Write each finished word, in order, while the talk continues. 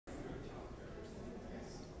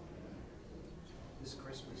This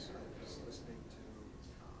Christmas, I was listening to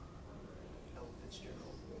Ella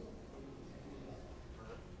Fitzgerald,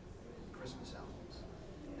 her Christmas albums,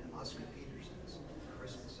 and Oscar Peterson's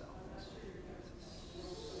Christmas albums.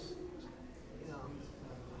 You know,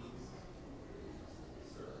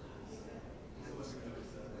 I listen to it, I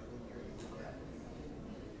didn't hear it before.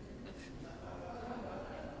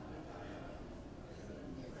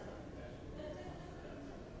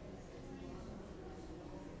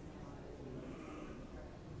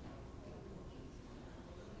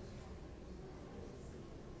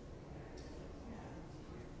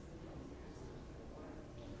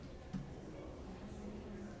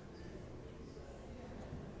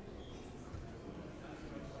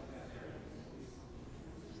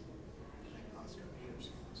 Oscar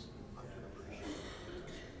Peterson was underappreciated.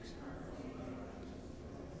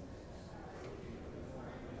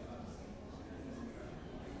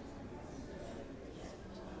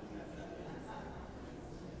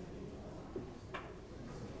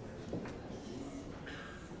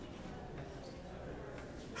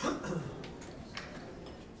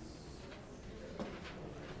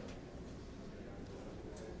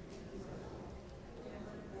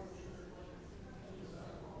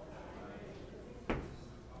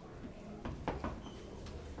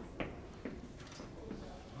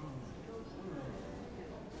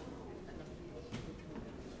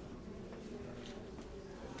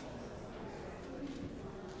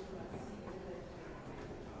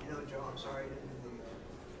 You know, Joe, I'm sorry I didn't do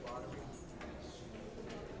the lottery.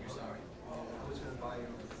 You're sorry. I was going to buy you.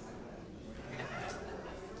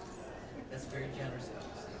 That's very generous of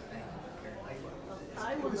you. Thank you. Very much.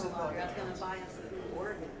 I won the lottery. I was going to buy us an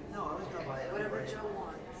organ. No, I was going to buy Whatever everybody. Joe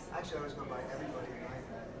wants. Actually, I was going to buy everybody an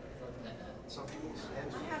iPad. Some people's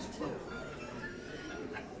heads. I have two. I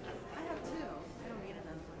have two. I don't need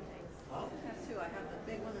another one, thanks. Huh? I have two. I have the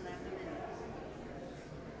big one and I have the mini.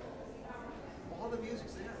 All the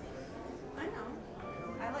music's there. I know.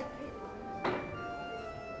 I like paper.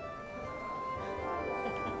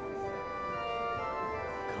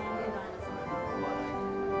 Call me a dinosaur.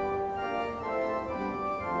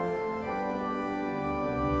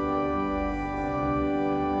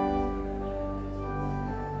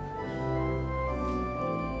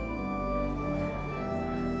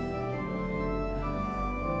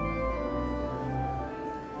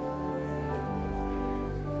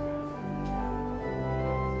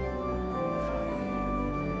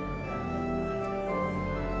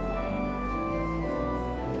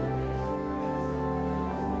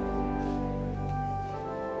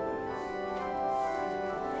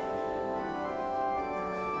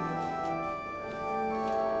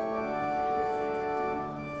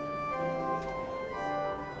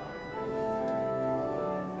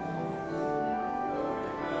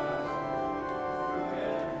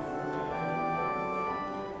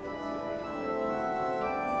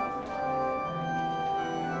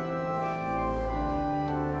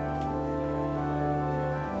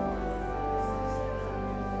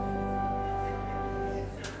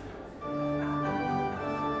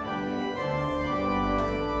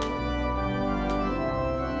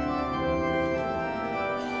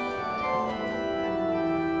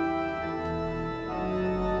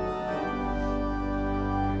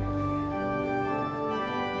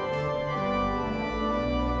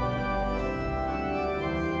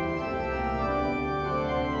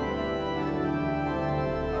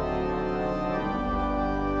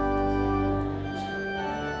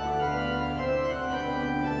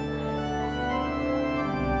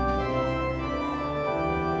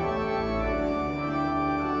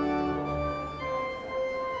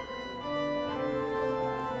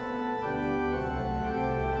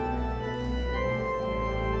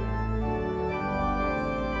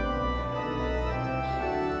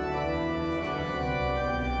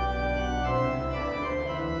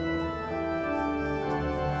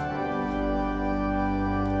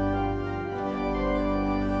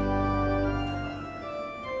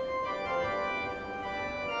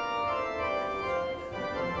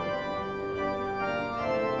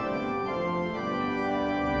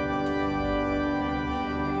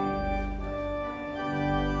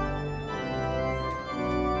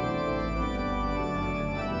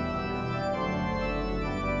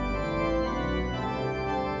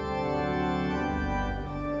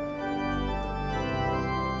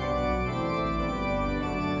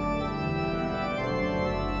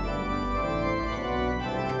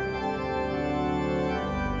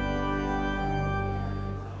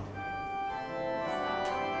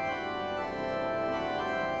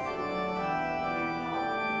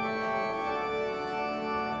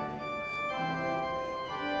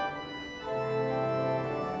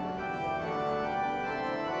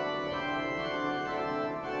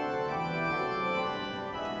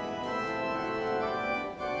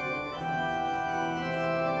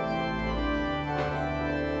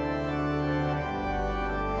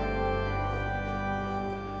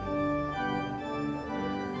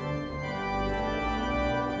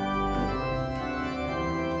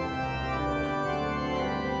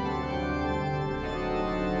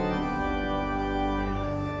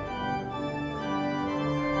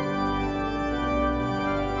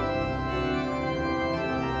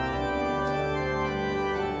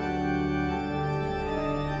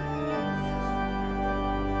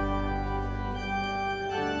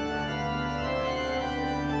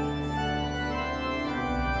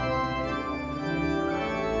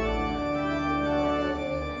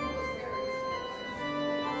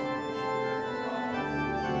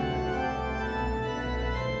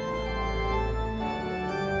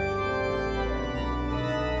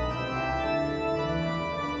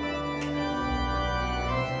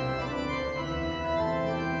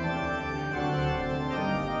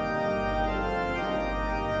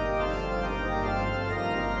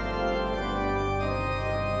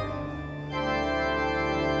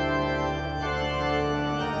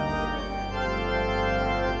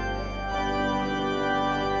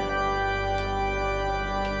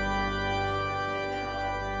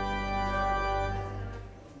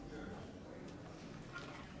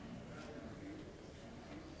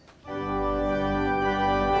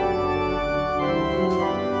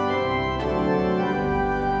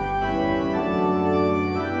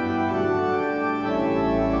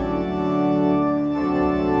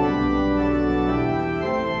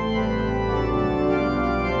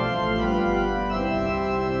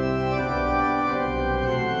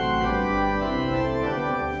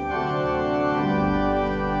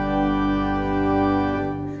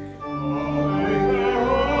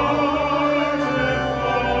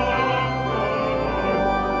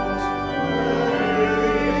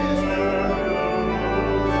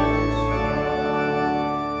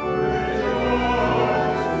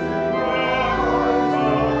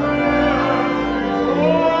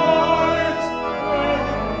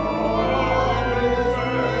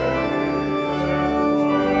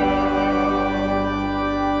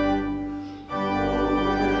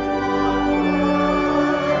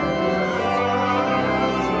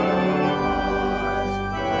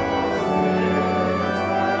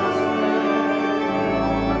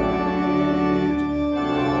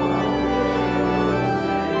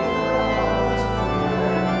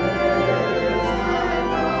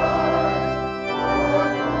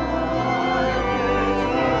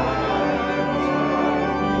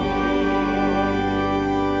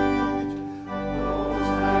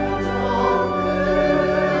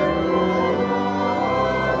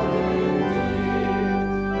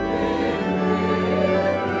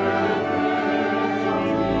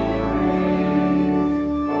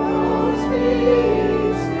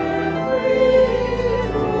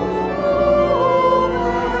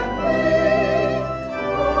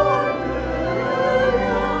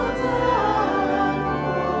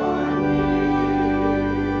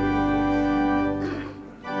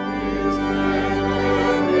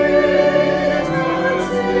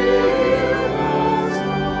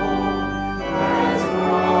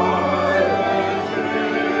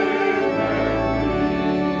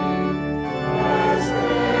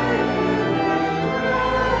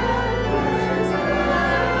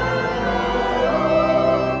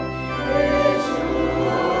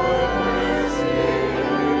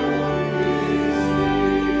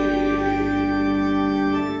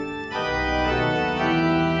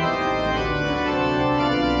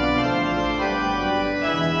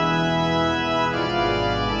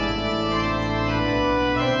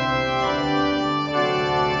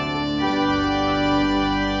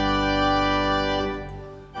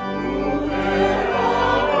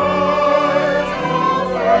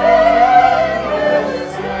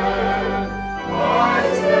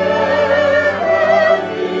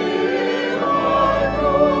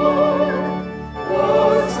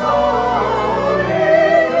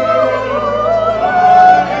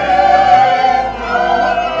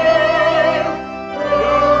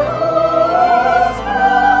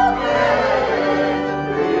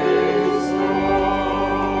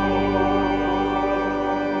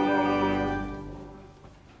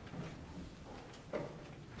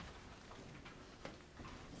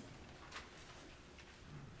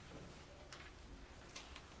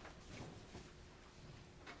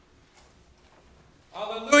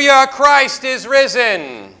 Hallelujah, Christ is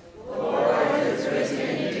risen.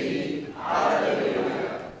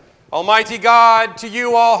 Almighty God, to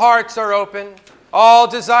you all hearts are open, all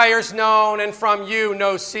desires known, and from you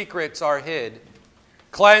no secrets are hid.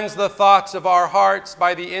 Cleanse the thoughts of our hearts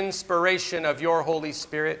by the inspiration of your Holy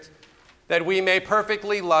Spirit, that we may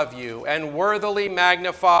perfectly love you and worthily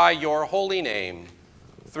magnify your holy name,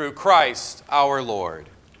 through Christ our Lord.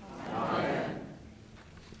 Amen.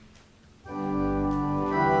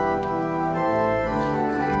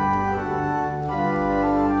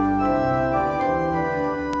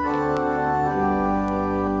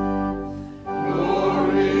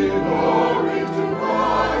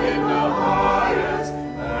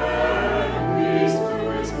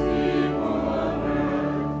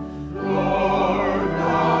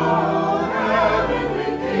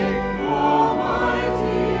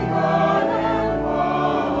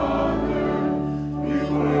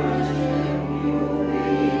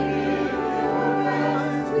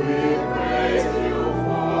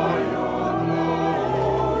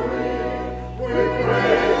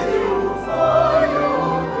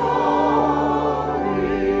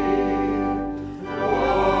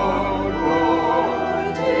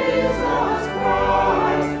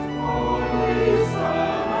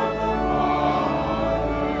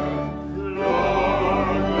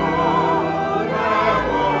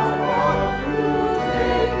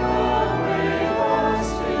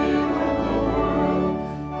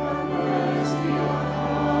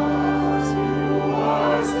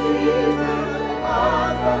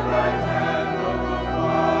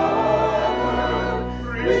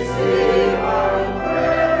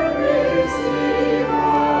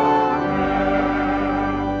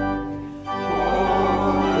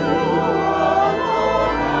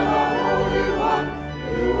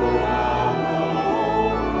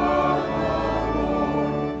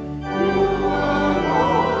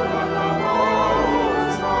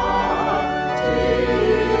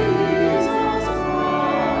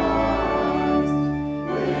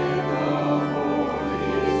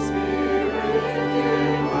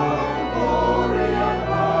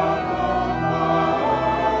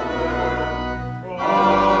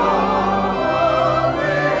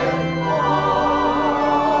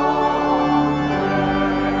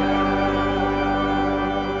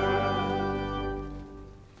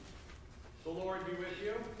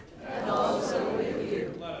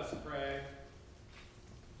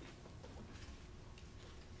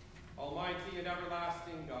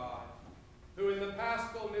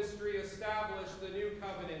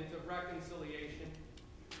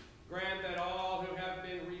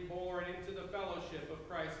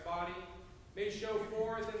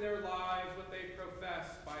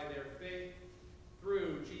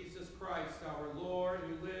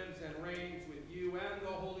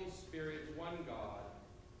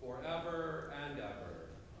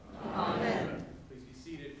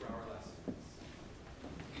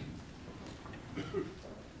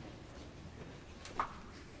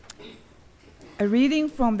 A reading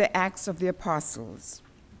from the Acts of the Apostles.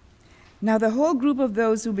 Now the whole group of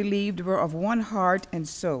those who believed were of one heart and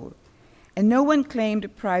soul, and no one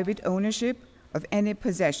claimed private ownership of any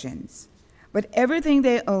possessions, but everything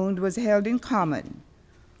they owned was held in common.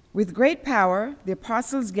 With great power, the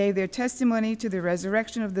apostles gave their testimony to the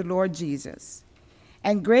resurrection of the Lord Jesus,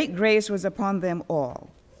 and great grace was upon them all.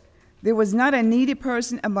 There was not a needy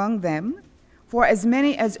person among them, for as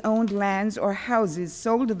many as owned lands or houses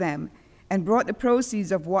sold them and brought the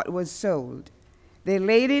proceeds of what was sold. They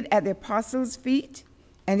laid it at the apostles' feet,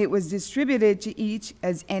 and it was distributed to each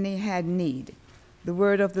as any had need. The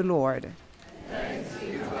word of the Lord. Thanks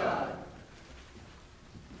be to God.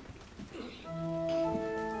 You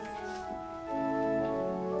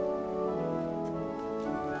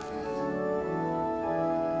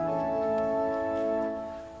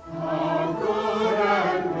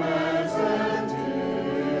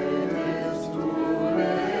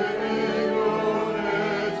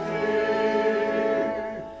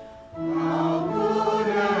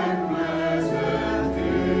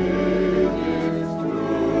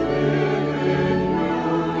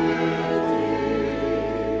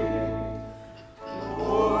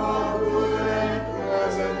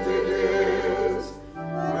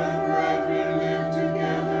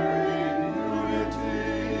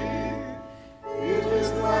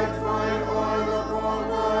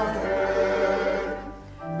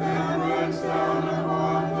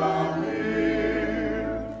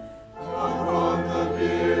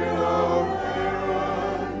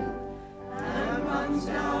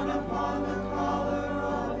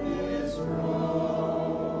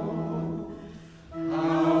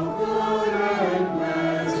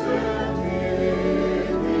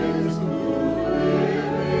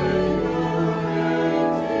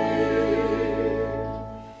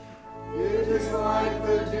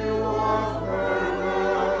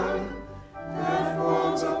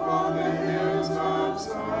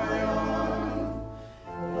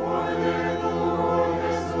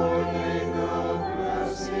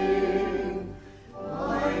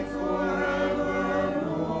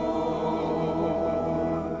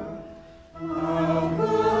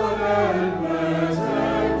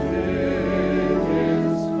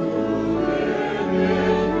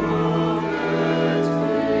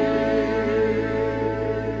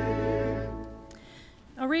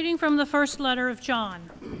reading from the first letter of John.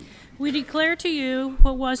 We declare to you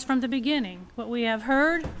what was from the beginning, what we have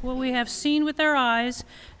heard, what we have seen with our eyes,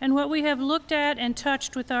 and what we have looked at and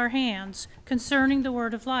touched with our hands concerning the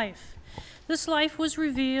word of life. This life was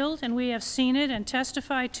revealed, and we have seen it and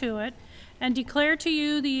testified to it, and declare to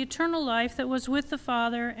you the eternal life that was with the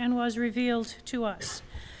Father and was revealed to us.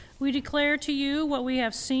 We declare to you what we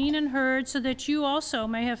have seen and heard, so that you also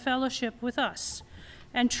may have fellowship with us.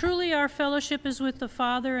 And truly our fellowship is with the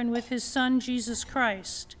Father and with his Son, Jesus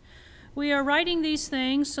Christ. We are writing these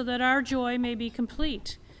things so that our joy may be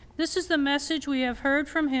complete. This is the message we have heard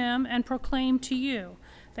from him and proclaim to you,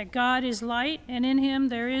 that God is light, and in him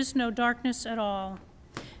there is no darkness at all.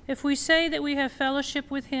 If we say that we have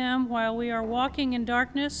fellowship with him while we are walking in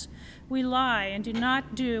darkness, we lie and do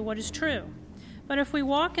not do what is true. But if we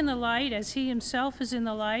walk in the light as he himself is in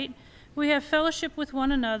the light, we have fellowship with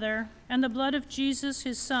one another, and the blood of Jesus,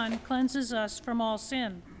 his Son, cleanses us from all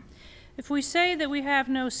sin. If we say that we have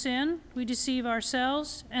no sin, we deceive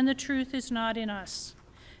ourselves, and the truth is not in us.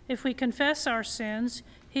 If we confess our sins,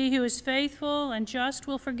 he who is faithful and just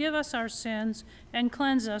will forgive us our sins and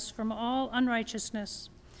cleanse us from all unrighteousness.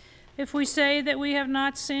 If we say that we have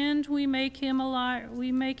not sinned, we make him a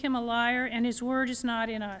liar, and his word is not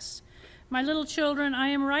in us. My little children, I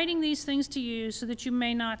am writing these things to you so that you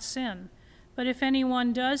may not sin. But if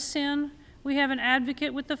anyone does sin, we have an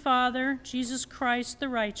advocate with the Father, Jesus Christ the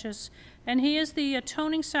righteous, and he is the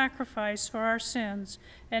atoning sacrifice for our sins,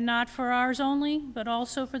 and not for ours only, but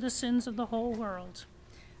also for the sins of the whole world.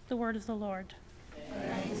 The word of the Lord.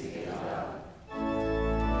 Thanks be to God.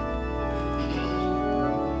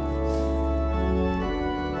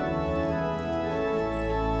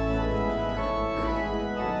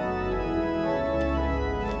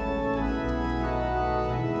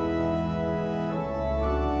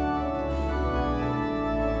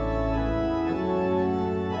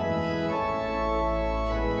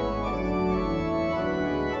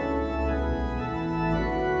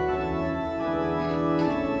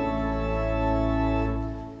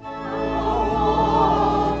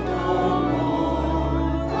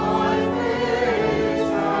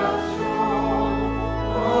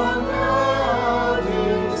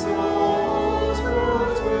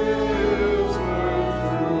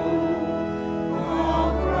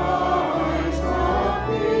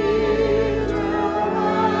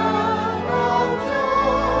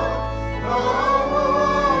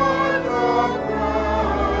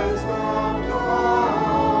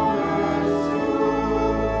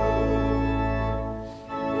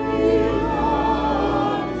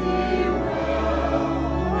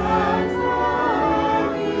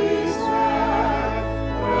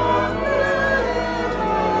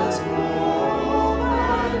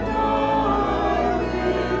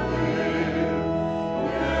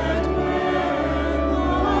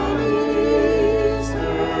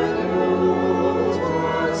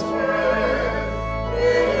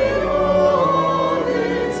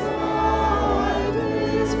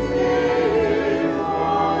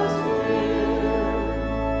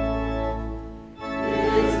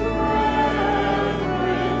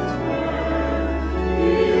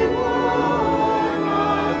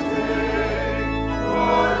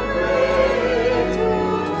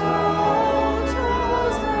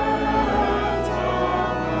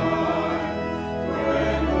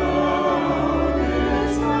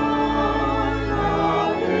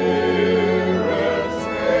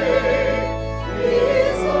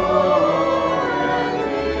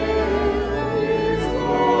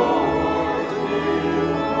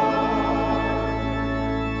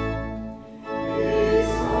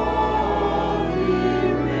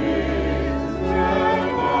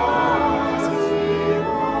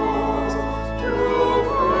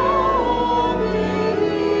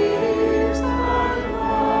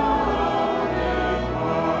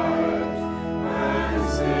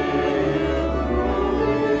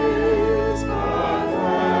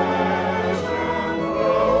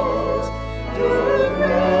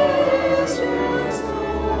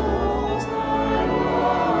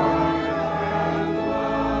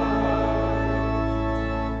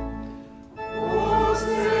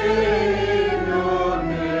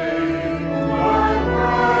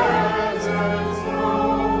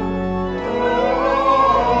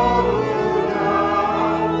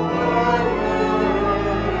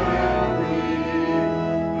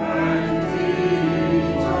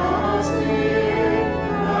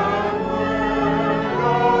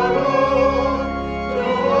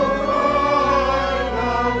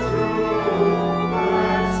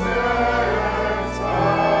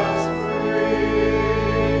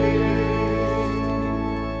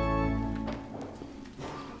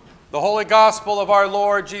 The Holy Gospel of our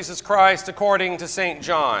Lord Jesus Christ according to St.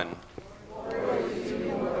 John.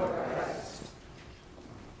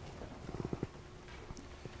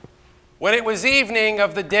 When it was evening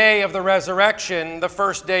of the day of the resurrection, the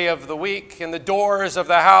first day of the week, and the doors of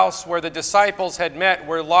the house where the disciples had met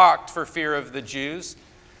were locked for fear of the Jews,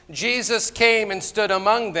 Jesus came and stood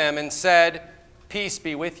among them and said, "Peace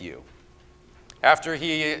be with you." After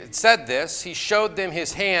he had said this, he showed them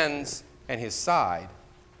his hands and his side.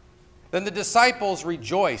 Then the disciples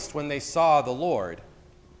rejoiced when they saw the Lord.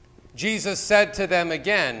 Jesus said to them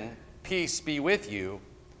again, "Peace be with you.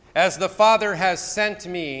 As the Father has sent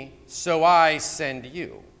me, so I send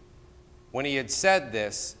you." When he had said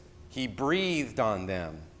this, he breathed on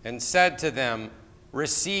them and said to them,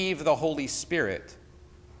 "Receive the Holy Spirit.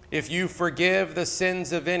 If you forgive the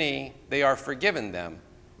sins of any, they are forgiven them.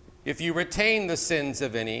 If you retain the sins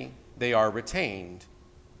of any, they are retained."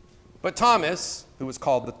 But Thomas, who was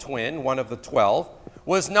called the twin, one of the 12,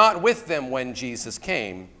 was not with them when Jesus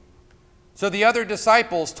came. So the other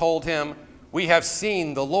disciples told him, "We have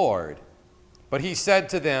seen the Lord." But he said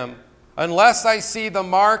to them, "Unless I see the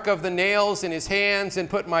mark of the nails in his hands and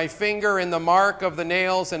put my finger in the mark of the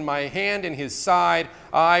nails and my hand in his side,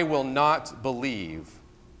 I will not believe."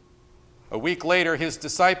 A week later, his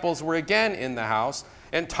disciples were again in the house,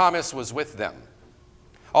 and Thomas was with them.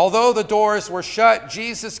 Although the doors were shut,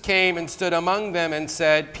 Jesus came and stood among them and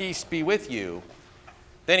said, "Peace be with you."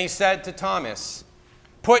 Then he said to Thomas,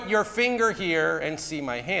 "Put your finger here and see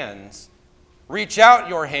my hands. Reach out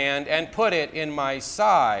your hand and put it in my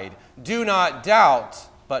side. Do not doubt,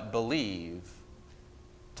 but believe."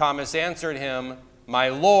 Thomas answered him, "My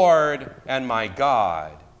Lord and my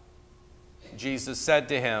God." Jesus said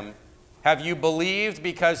to him, "Have you believed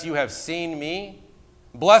because you have seen me?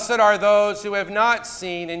 Blessed are those who have not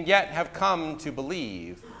seen and yet have come to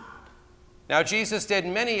believe." Now Jesus did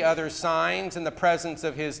many other signs in the presence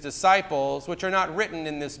of his disciples, which are not written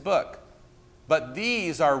in this book. But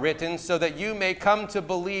these are written so that you may come to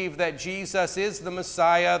believe that Jesus is the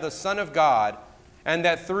Messiah, the Son of God, and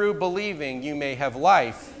that through believing you may have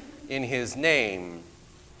life in his name.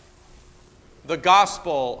 The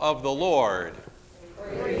Gospel of the Lord.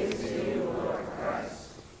 Praise to you, Lord Christ.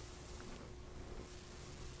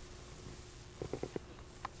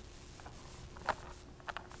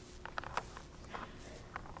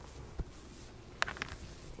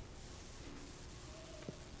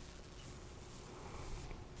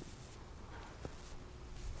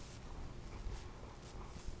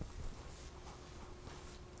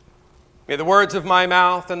 May the words of my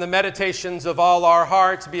mouth and the meditations of all our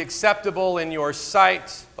hearts be acceptable in your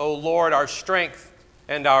sight, O Lord, our strength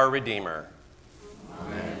and our Redeemer.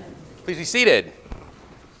 Amen. Please be seated.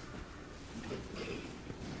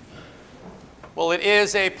 Well, it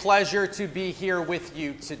is a pleasure to be here with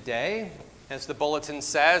you today. As the bulletin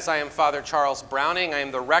says, I am Father Charles Browning. I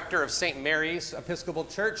am the rector of St. Mary's Episcopal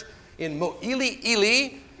Church in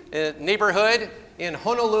Mo'iliili neighborhood in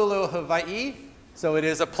Honolulu, Hawaii. So it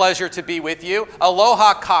is a pleasure to be with you.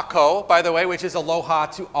 Aloha kako, by the way, which is aloha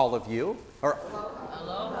to all of you. Or,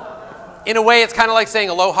 aloha. In a way, it's kind of like saying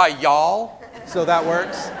aloha y'all, so that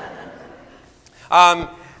works.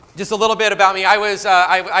 Just a little bit about me.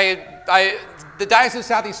 The Diocese of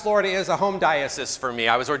Southeast Florida is a home diocese for me.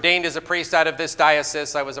 I was ordained as a priest out of this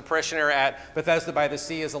diocese. I was a parishioner at Bethesda by the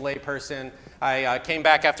Sea as a layperson. I came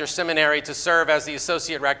back after seminary to serve as the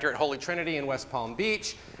associate rector at Holy Trinity in West Palm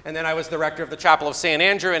Beach. And then I was the rector of the Chapel of St.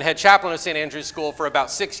 Andrew and head chaplain of St. Andrew's School for about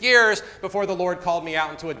 6 years before the Lord called me out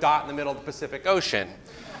into a dot in the middle of the Pacific Ocean.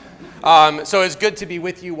 So it's good to be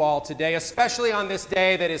with you all today, especially on this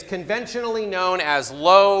day that is conventionally known as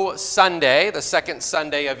Low Sunday, the second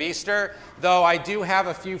Sunday of Easter, though I do have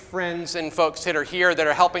a few friends and folks that are here that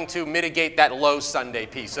are helping to mitigate that Low Sunday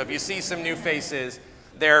piece. So if you see some new faces,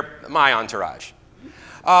 they're my entourage.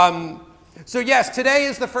 So yes, today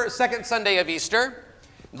is the second Sunday of Easter.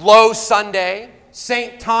 Low Sunday,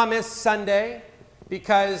 St. Thomas Sunday,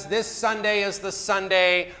 because this Sunday is the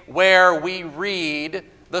Sunday where we read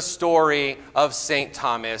the story of St.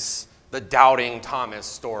 Thomas, the doubting Thomas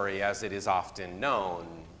story, as it is often known.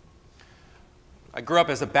 I grew up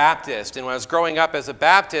as a Baptist, and when I was growing up as a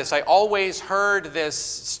Baptist, I always heard this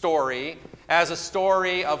story as a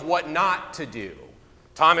story of what not to do.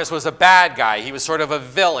 Thomas was a bad guy. He was sort of a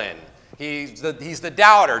villain. He's the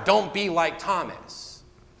doubter. Don't be like Thomas.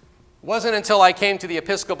 It wasn't until I came to the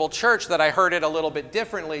Episcopal Church that I heard it a little bit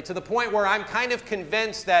differently, to the point where I'm kind of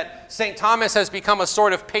convinced that St. Thomas has become a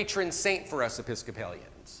sort of patron saint for us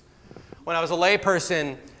Episcopalians. When I was a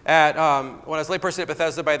layperson when I was layperson at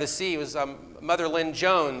Bethesda by the Sea, was Mother Lynn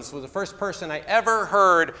Jones was the first person I ever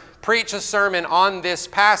heard preach a sermon on this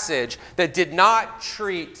passage that did not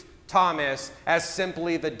treat Thomas as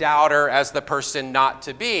simply the doubter, as the person not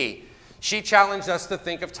to be. She challenged us to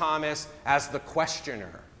think of Thomas as the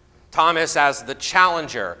questioner, Thomas as the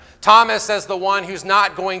challenger, Thomas as the one who's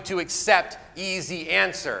not going to accept easy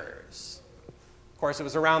answers. Of course, it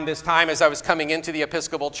was around this time as I was coming into the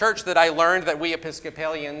Episcopal Church that I learned that we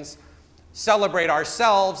Episcopalians celebrate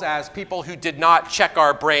ourselves as people who did not check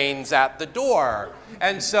our brains at the door.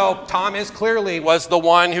 And so Thomas clearly was the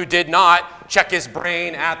one who did not check his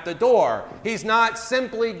brain at the door. He's not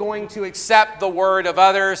simply going to accept the word of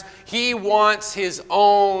others. He wants his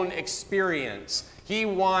own experience. He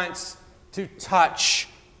wants to touch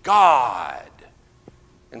God.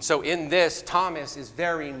 And so in this, Thomas is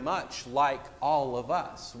very much like all of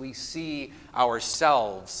us. We see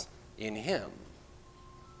ourselves in him.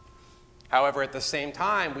 However, at the same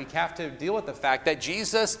time, we have to deal with the fact that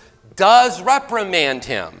Jesus does reprimand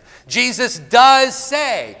him. Jesus does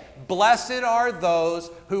say, "Blessed are those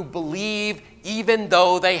who believe even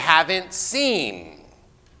though they haven't seen."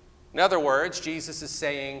 In other words, Jesus is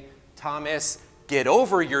saying, Thomas, get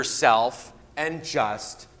over yourself and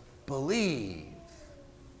just believe.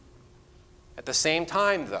 At the same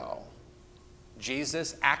time, though,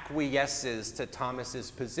 Jesus acquiesces to Thomas's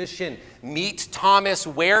position, meets Thomas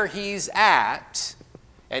where he's at,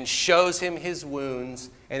 and shows him his wounds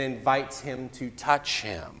and invites him to touch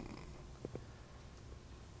him.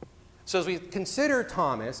 So as we consider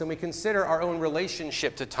Thomas and we consider our own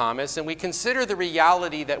relationship to Thomas and we consider the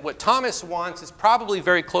reality that what Thomas wants is probably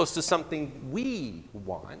very close to something we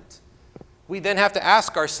want, we then have to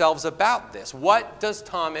ask ourselves about this. What does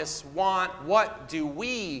Thomas want? What do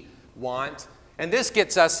we want? And this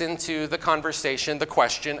gets us into the conversation, the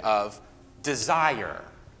question of desire.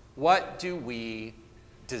 What do we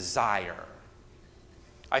desire?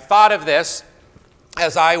 I thought of this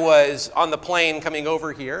as I was on the plane coming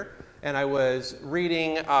over here, and I was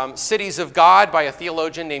reading Cities of God by a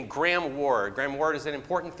theologian named Graham Ward. Graham Ward is an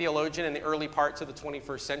important theologian in the early parts of the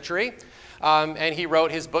 21st century. And he wrote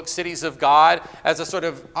his book, Cities of God, as a sort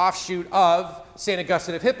of offshoot of St.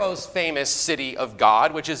 Augustine of Hippo's famous City of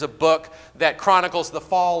God, which is a book that chronicles the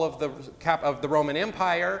fall of the Roman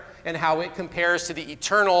Empire and how it compares to the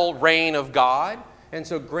eternal reign of God. And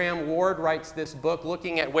so Graham Ward writes this book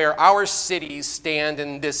looking at where our cities stand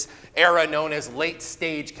in this era known as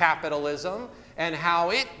late-stage capitalism and how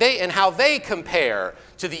they compare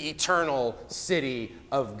to the eternal city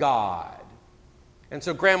of God. And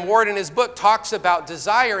so Graham Ward in his book talks about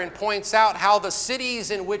desire and points out how the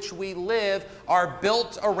cities in which we live are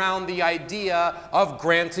built around the idea of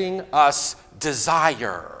granting us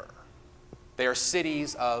desire. They are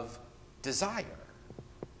cities of desire.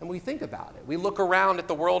 And we think about it. We look around at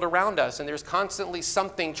the world around us, and there's constantly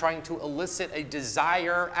something trying to elicit a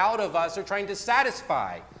desire out of us or trying to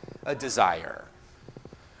satisfy a desire.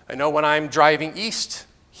 I know when I'm driving east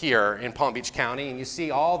here in Palm Beach County, and you see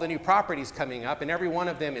all the new properties coming up, and every one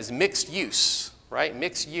of them is mixed use, right?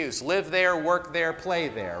 Mixed use. Live there, work there, play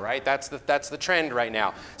there, right? That's the trend right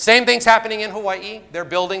now. Same thing's happening in Hawaii. They're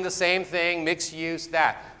building the same thing, mixed use,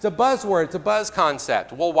 that. It's a buzzword. It's a buzz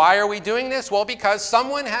concept. Well, why are we doing this? Well, because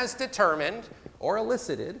someone has determined or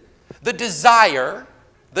elicited the desire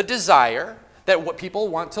that what people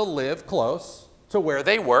want to live close to where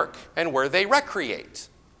they work and where they recreate.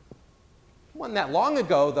 It wasn't that long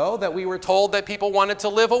ago, though, that we were told that people wanted to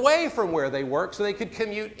live away from where they work so they could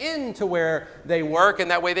commute into where they work, and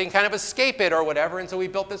that way they can kind of escape it or whatever. And so we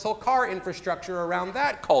built this whole car infrastructure around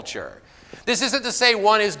that culture. This isn't to say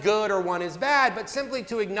one is good or one is bad, but simply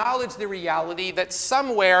to acknowledge the reality that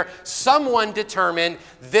somewhere, someone determined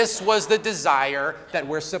this was the desire that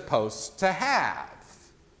we're supposed to have.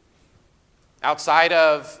 Outside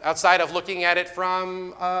of looking at it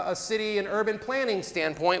from a city and urban planning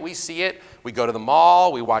standpoint, we see it. We go to the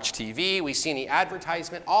mall, we watch TV, we see any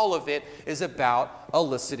advertisement. All of it is about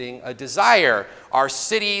eliciting a desire. Our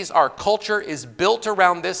cities, our culture is built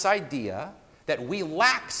around this idea that we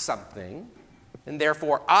lack something, and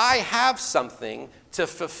therefore I have something to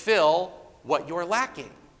fulfill what you're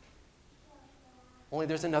lacking. Only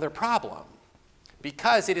there's another problem.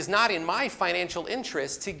 Because it is not in my financial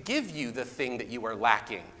interest to give you the thing that you are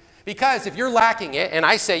lacking. Because if you're lacking it, and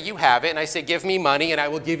I say you have it, and I say give me money, and I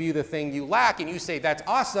will give you the thing you lack, and you say that's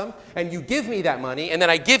awesome, and you give me that money, and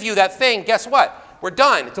then I give you that thing, guess what? We're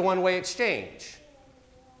done. It's a one-way exchange.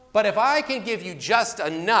 But if I can give you just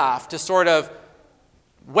enough to sort of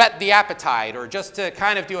whet the appetite, or just to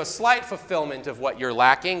kind of do a slight fulfillment of what you're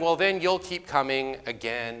lacking, well, then you'll keep coming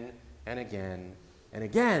again and again and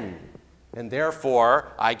again. And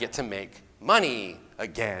therefore, I get to make money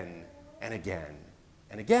again and again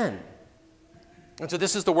and again. And so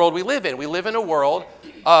this is the world we live in. We live in a world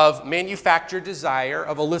of manufactured desire,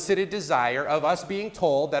 of elicited desire, of us being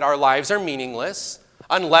told that our lives are meaningless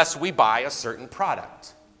unless we buy a certain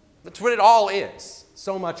product. That's what it all is,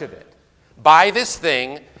 so much of it. Buy this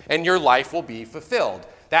thing and your life will be fulfilled.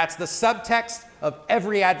 That's the subtext of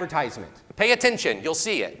every advertisement. Pay attention, you'll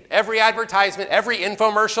see it. Every advertisement, every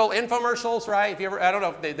infomercials, right? I don't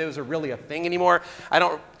know if those are really a thing anymore.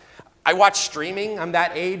 I watch streaming. I'm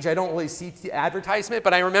that age. I don't really see advertisement.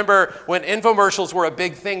 But I remember when infomercials were a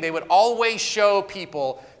big thing, they would always show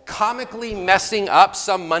people comically messing up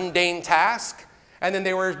some mundane task. And then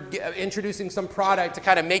they were introducing some product to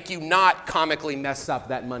kind of make you not comically mess up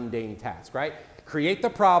that mundane task, right? Create the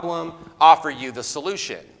problem, offer you the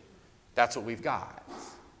solution. That's what we've got.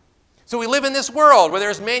 So we live in this world where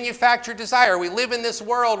there's manufactured desire. We live in this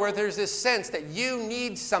world where there's this sense that you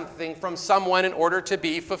need something from someone in order to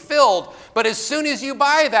be fulfilled. But as soon as you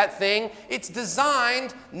buy that thing, it's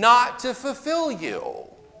designed not to fulfill you.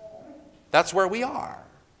 That's where we are.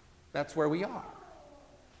 That's where we are.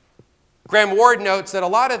 Graham Ward notes that a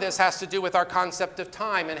lot of this has to do with our concept of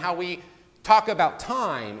time and how we talk about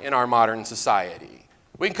time in our modern society.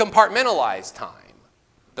 We can compartmentalize time.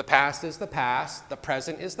 The past is the past, the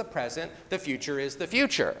present is the present, the future is the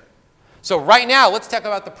future. So right now, let's talk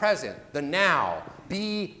about the present, the now.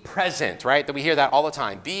 Be present, right? That we hear that all the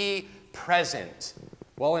time. Be present.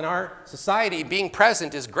 Well, in our society, being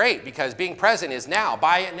present is great because being present is now.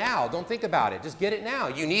 Buy it now. Don't think about it. Just get it now.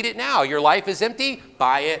 You need it now. Your life is empty.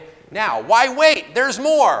 Buy it now. Why wait? There's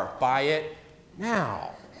more. Buy it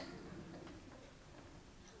now.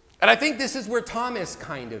 And I think this is where Thomas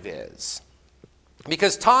kind of is.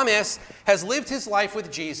 Because Thomas has lived his life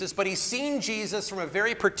with Jesus, but he's seen Jesus from a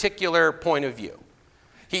very particular point of view.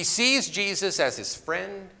 He sees Jesus as his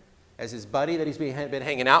friend, as his buddy that he's been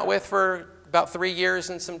hanging out with for about 3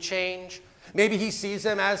 years and some change. Maybe he sees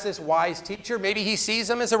him as this wise teacher. Maybe he sees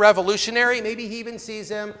him as a revolutionary. Maybe he even sees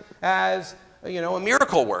him as, a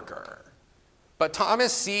miracle worker. But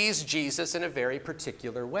Thomas sees Jesus in a very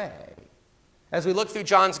particular way. As we look through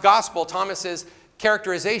John's gospel, Thomas's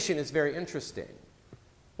characterization is very interesting.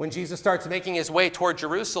 When Jesus starts making his way toward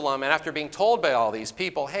Jerusalem, and after being told by all these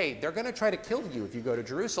people, hey, they're going to try to kill you if you go to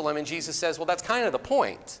Jerusalem, and Jesus says, well, that's kind of the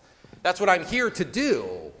point. That's what I'm here to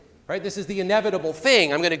do, right? This is the inevitable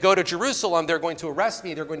thing. I'm going to go to Jerusalem. They're going to arrest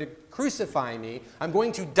me. They're going to crucify me. I'm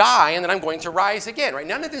going to die, and then I'm going to rise again, right?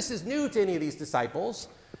 None of this is new to any of these disciples.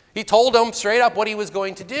 He told them straight up what he was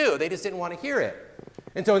going to do. They just didn't want to hear it.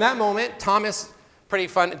 And so in that moment, Thomas,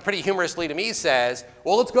 pretty humorously to me, says,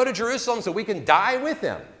 well, let's go to Jerusalem so we can die with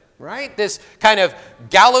him, right? This kind of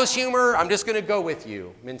gallows humor, I'm just going to go with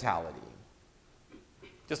you mentality.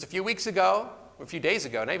 Just a few weeks ago, or a few days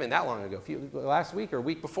ago, not even that long ago, last week or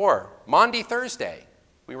week before, Maundy Thursday,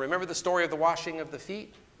 we remember the story of the washing of the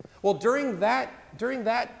feet. Well, during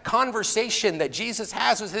that conversation that Jesus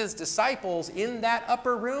has with his disciples in that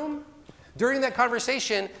upper room, during that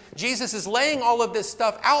conversation, Jesus is laying all of this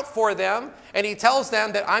stuff out for them, and he tells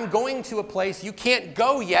them that I'm going to a place you can't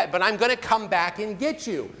go yet, but I'm going to come back and get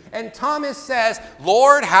you. And Thomas says,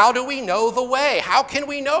 Lord, how do we know the way? How can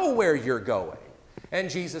we know where you're going? And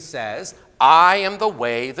Jesus says, I am the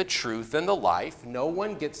way, the truth, and the life. No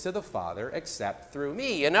one gets to the Father except through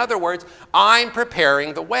me. In other words, I'm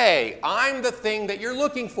preparing the way. I'm the thing that you're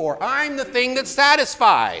looking for. I'm the thing that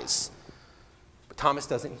satisfies. But Thomas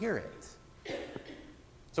doesn't hear it.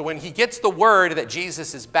 So when he gets the word that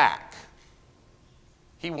Jesus is back,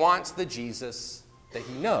 he wants the Jesus that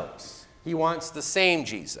he knows. He wants the same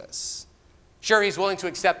Jesus. Sure, he's willing to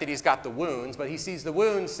accept that he's got the wounds, but he sees the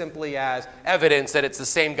wounds simply as evidence that it's the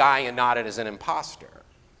same guy and not as an imposter.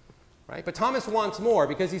 Right? But Thomas wants more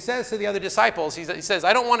because he says to the other disciples, he says,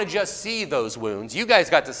 I don't want to just see those wounds. You guys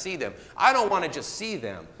got to see them. I don't want to just see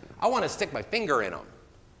them. I want to stick my finger in them.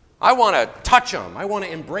 I want to touch them. I want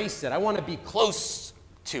to embrace it. I want to be close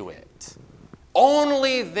to it.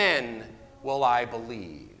 Only then will I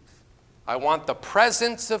believe. I want the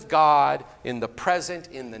presence of God in the present,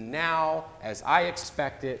 in the now, as I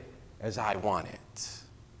expect it, as I want it.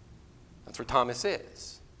 That's where Thomas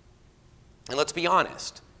is. And let's be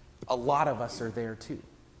honest, a lot of us are there too.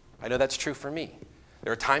 I know that's true for me.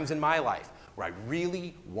 There are times in my life where I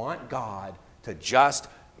really want God to just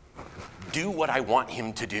do what I want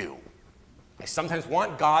him to do. I sometimes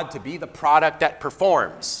want God to be the product that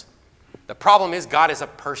performs. The problem is God is a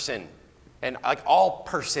person. And like all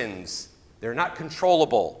persons, they're not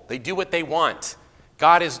controllable. They do what they want.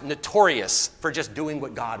 God is notorious for just doing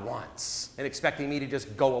what God wants and expecting me to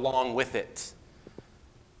just go along with it.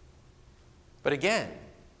 But again,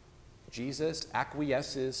 Jesus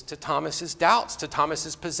acquiesces to Thomas's doubts, to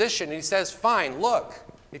Thomas's position. And he says, fine, look,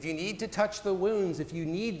 if you need to touch the wounds, if you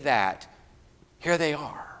need that, here they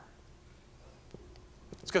are.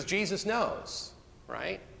 It's because Jesus knows,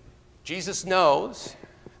 right? Jesus knows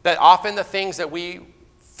that often the things that we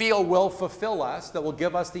feel will fulfill us, that will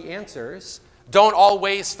give us the answers, don't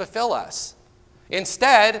always fulfill us.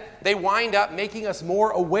 Instead, they wind up making us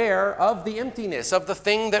more aware of the emptiness, of the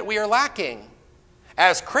thing that we are lacking.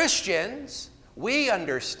 As Christians, we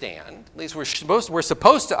understand, at least we're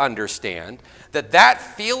supposed to understand, that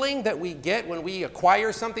feeling that we get when we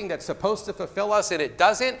acquire something that's supposed to fulfill us and it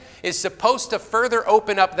doesn't, is supposed to further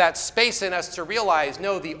open up that space in us to realize,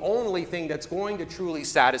 no, the only thing that's going to truly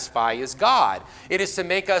satisfy is God. It is to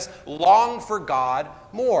make us long for God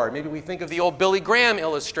more. Maybe we think of the old Billy Graham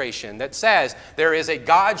illustration that says there is a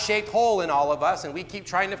God-shaped hole in all of us and we keep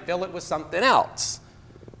trying to fill it with something else.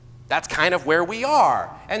 That's kind of where we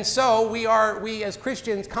are. And so we as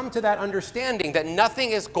Christians come to that understanding that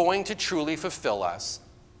nothing is going to truly fulfill us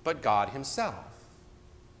but God himself.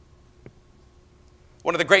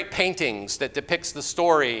 One of the great paintings that depicts the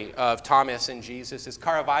story of Thomas and Jesus is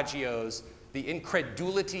Caravaggio's The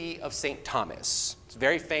Incredulity of St. Thomas. It's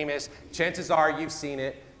very famous. Chances are you've seen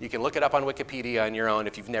it. You can look it up on Wikipedia on your own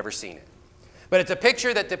if you've never seen it. But it's a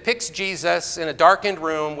picture that depicts Jesus in a darkened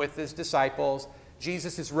room with his disciples.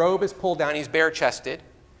 Jesus' robe is pulled down, he's bare-chested,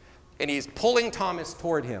 and he's pulling Thomas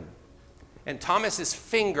toward him. And Thomas's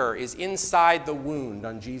finger is inside the wound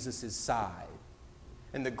on Jesus' side.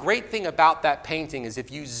 And the great thing about that painting is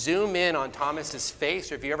if you zoom in on Thomas's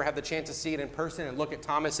face, or if you ever have the chance to see it in person and look at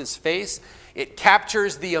Thomas's face, it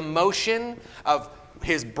captures the emotion of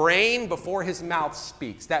his brain before his mouth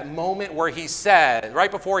speaks. That moment where he said,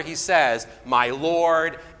 right before he says, "My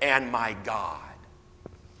Lord and my God."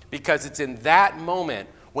 Because it's in that moment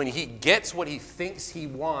when he gets what he thinks he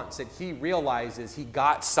wants that he realizes he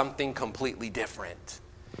got something completely different.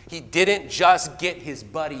 He didn't just get his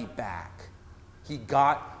buddy back. He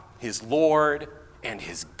got his Lord and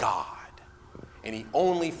his God. And he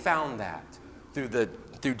only found that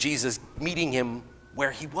through Jesus meeting him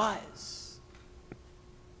where he was.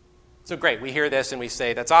 So great, we hear this and we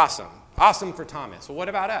say, that's awesome. Awesome for Thomas. Well, what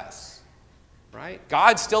about us? Right?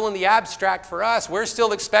 God's still in the abstract for us. We're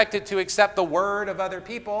still expected to accept the word of other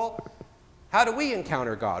people. How do we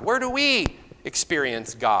encounter God? Where do we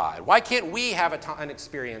experience God? Why can't we have an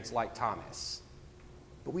experience like Thomas?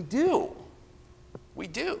 But we do. We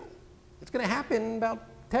do. It's going to happen in about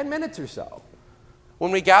 10 minutes or so.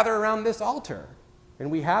 When we gather around this altar and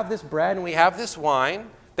we have this bread and we have this wine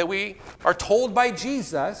that we are told by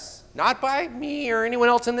Jesus, not by me or anyone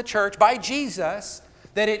else in the church, by Jesus,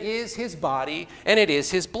 that it is his body and it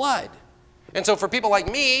is his blood. And so for people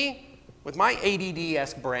like me, with my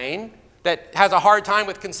ADD-esque brain, that has a hard time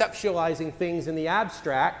with conceptualizing things in the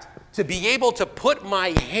abstract, to be able to put my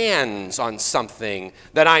hands on something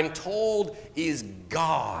that I'm told is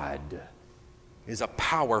God is a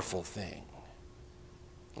powerful thing.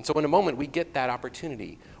 And so in a moment, we get that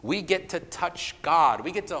opportunity. We get to touch God.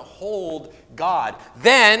 We get to hold God.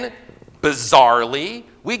 Then, bizarrely,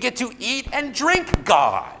 we get to eat and drink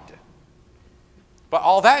God. But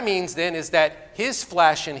all that means then is that his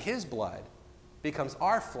flesh and his blood becomes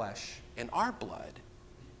our flesh and our blood.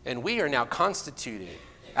 And we are now constituted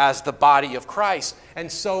as the body of Christ. And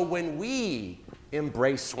so when we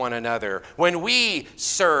embrace one another, when we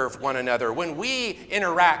serve one another, when we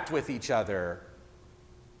interact with each other,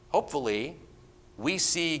 hopefully we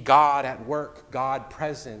see God at work, God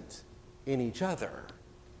present in each other.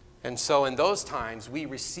 And so in those times, we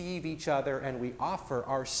receive each other and we offer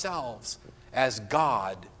ourselves as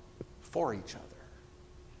God for each other.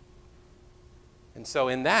 And so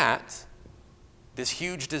in that, this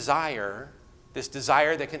huge desire, this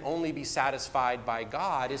desire that can only be satisfied by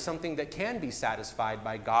God, is something that can be satisfied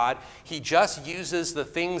by God. He just uses the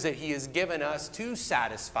things that he has given us to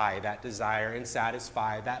satisfy that desire and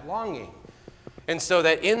satisfy that longing. And so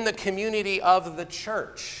that in the community of the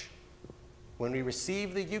church, when we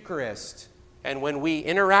receive the Eucharist and when we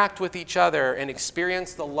interact with each other and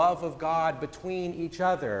experience the love of God between each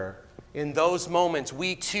other, in those moments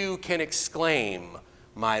we too can exclaim,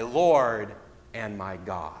 "My Lord and my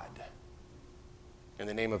God." In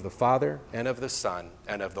the name of the Father, and of the Son,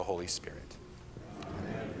 and of the Holy Spirit.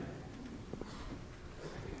 Amen.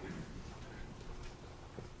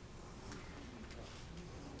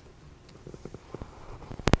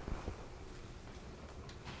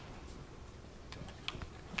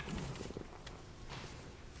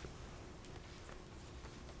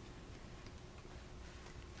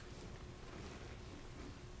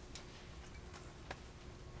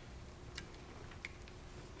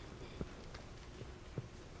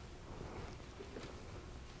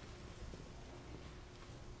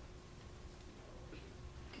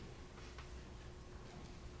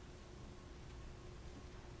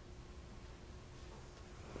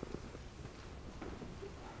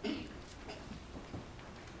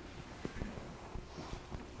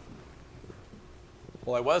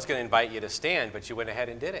 Well, I was going to invite you to stand, but you went ahead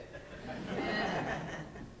and did it.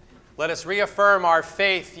 Let us reaffirm our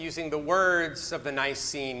faith using the words of the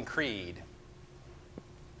Nicene Creed.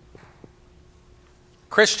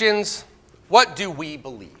 Christians, what do we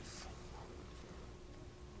believe?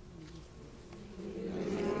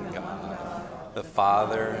 God, the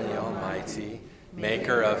Father, the Almighty,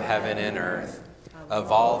 maker of heaven and earth,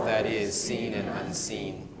 of all that is seen and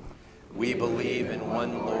unseen. We believe in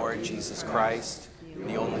one Lord Jesus Christ,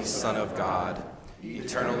 the only Son of God,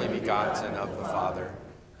 eternally begotten of the Father,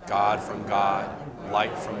 God from God,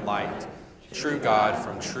 light from light, true God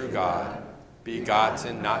from true God,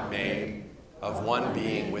 begotten, not made, of one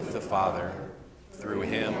being with the Father. Through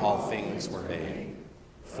him all things were made.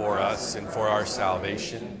 For us and for our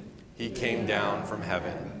salvation, he came down from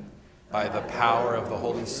heaven. By the power of the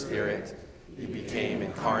Holy Spirit, he became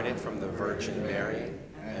incarnate from the Virgin Mary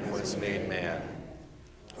and was made man.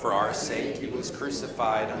 For our sake, he was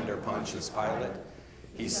crucified under Pontius Pilate.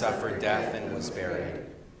 He suffered death and was buried.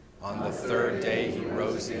 On the third day, he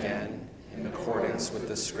rose again in accordance with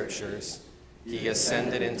the Scriptures. He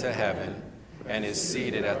ascended into heaven and is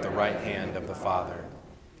seated at the right hand of the Father.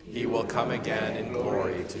 He will come again in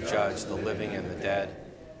glory to judge the living and the dead,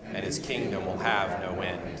 and his kingdom will have no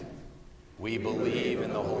end. We believe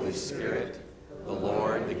in the Holy Spirit, the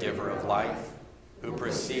Lord, the giver of life, who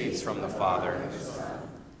proceeds from the Father and the Son.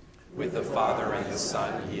 With the Father and the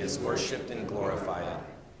Son, he is worshipped and glorified.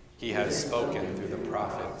 He has spoken through the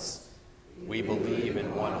prophets. We believe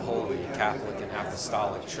in one holy, Catholic, and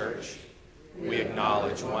Apostolic Church. We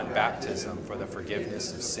acknowledge one baptism for the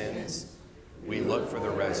forgiveness of sins. We look for the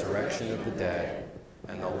resurrection of the dead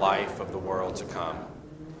and the life of the world to come.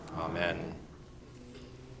 Amen.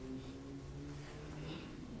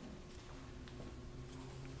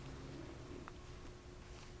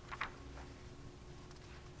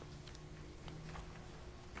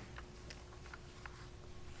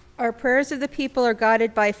 Our prayers of the people are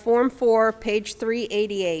guided by Form 4, page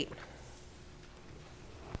 388.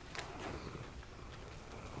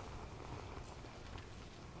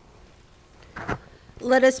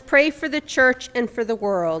 Let us pray for the church and for the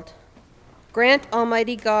world. Grant,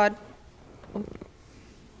 Almighty God,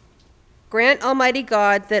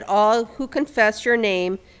 that all who confess your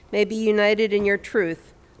name may be united in your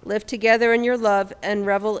truth, live together in your love, and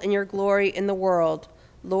revel in your glory in the world.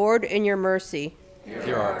 Lord, in your mercy,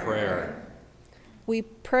 hear our prayer. We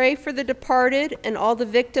pray for the departed and all the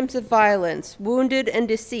victims of violence, wounded and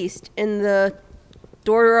deceased in the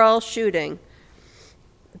Doral shooting,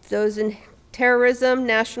 those in terrorism,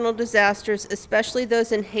 national disasters, especially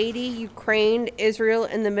those in Haiti, Ukraine, Israel,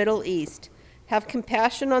 and the Middle East. Have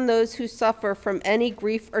compassion on those who suffer from any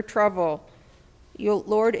grief or trouble.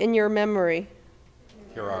 Lord, in your memory,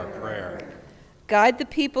 hear our prayer. Guide the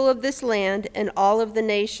people of this land and all of the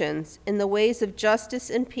nations in the ways of justice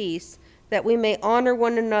and peace, that we may honor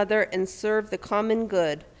one another and serve the common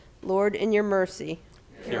good. Lord, in your mercy,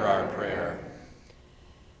 hear our prayer.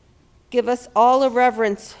 Give us all a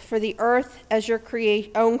reverence for the earth as your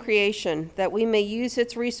own creation, that we may use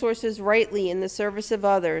its resources rightly in the service of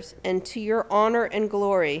others and to your honor and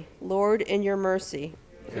glory. Lord, in your mercy,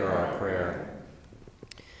 hear our prayer.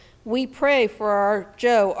 We pray for our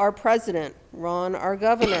Joe, our president, Ron, our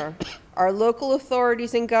governor, our local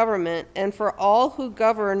authorities in government, and for all who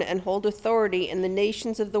govern and hold authority in the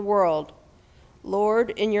nations of the world.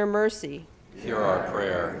 Lord, in your mercy, hear our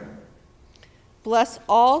prayer. Bless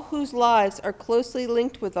all whose lives are closely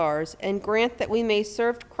linked with ours, and grant that we may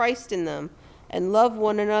serve Christ in them and love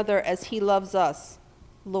one another as he loves us.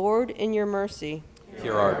 Lord, in your mercy,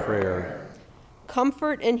 hear our prayer.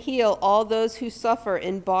 Comfort and heal all those who suffer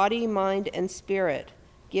in body, mind, and spirit.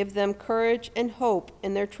 Give them courage and hope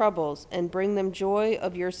in their troubles, and bring them joy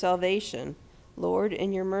of your salvation. Lord,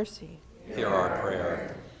 in your mercy, hear our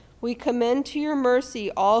prayer. We commend to your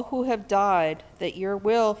mercy all who have died, that your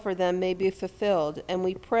will for them may be fulfilled, and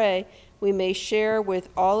we pray we may share with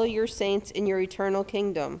all of your saints in your eternal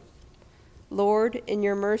kingdom. Lord, in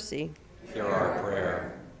your mercy, hear our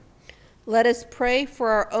prayer. Let us pray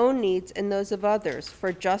for our own needs and those of others,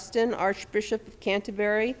 for Justin, Archbishop of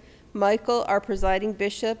Canterbury, Michael, our presiding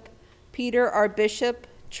bishop, Peter, our bishop,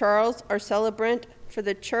 Charles, our celebrant, for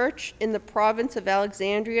the church in the province of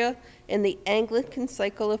Alexandria, in the Anglican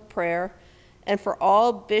cycle of prayer, and for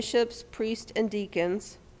all bishops, priests, and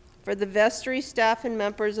deacons, for the vestry staff and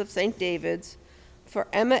members of St. David's, for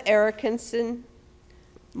Emma Erikinson,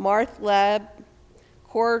 Marth Lab,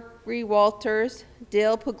 Corey Walters,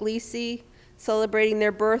 Dale Puglisi, celebrating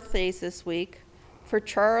their birthdays this week, for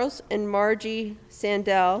Charles and Margie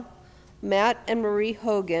Sandell, Matt and Marie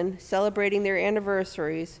Hogan, celebrating their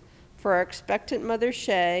anniversaries, for our expectant mother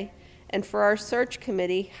Shay, and for our search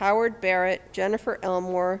committee, Howard Barrett, Jennifer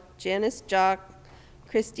Elmore, Janice Jock,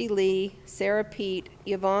 Christy Lee, Sarah Pete,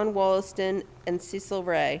 Yvonne Wollaston, and Cecil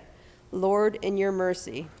Ray. Lord, in your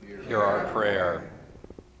mercy. Hear our prayer.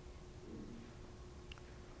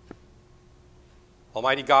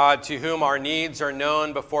 Almighty God, to whom our needs are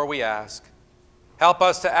known before we ask, help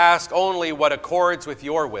us to ask only what accords with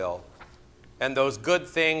your will, and those good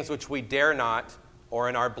things which we dare not, or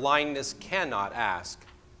in our blindness cannot ask,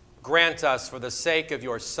 grant us for the sake of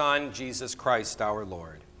your Son, Jesus Christ our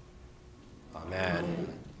Lord. Amen.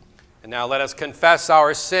 And now let us confess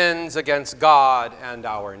our sins against God and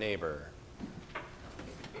our neighbor.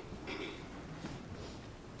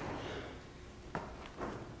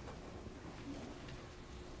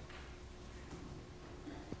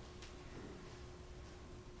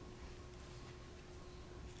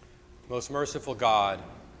 Most merciful God,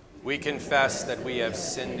 we confess that we have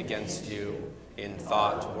sinned against you in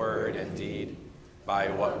thought, word, and deed, by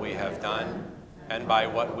what we have done and by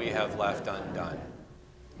what we have left undone.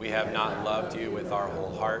 We have not loved you with our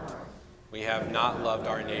whole heart. We have not loved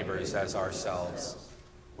our neighbors as ourselves.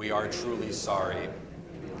 We are truly sorry.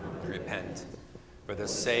 Repent. For the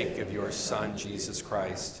sake of your Son, Jesus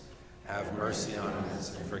Christ, have mercy on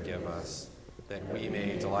us and forgive us, that we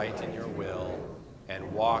may delight in your will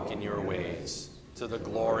and walk in your ways, to the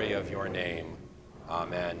glory of your name.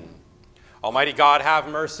 Amen. Almighty God, have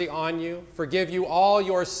mercy on you, forgive you all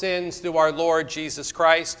your sins through our Lord Jesus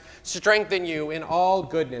Christ, strengthen you in all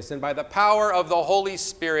goodness, and by the power of the Holy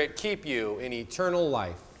Spirit, keep you in eternal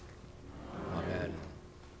life. Amen.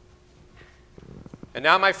 And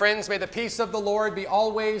now, my friends, may the peace of the Lord be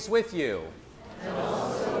always with you. And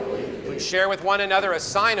also with you. We share with one another a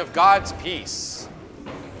sign of God's peace.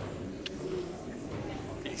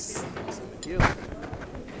 Peace. Thank you.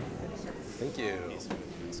 Thank you.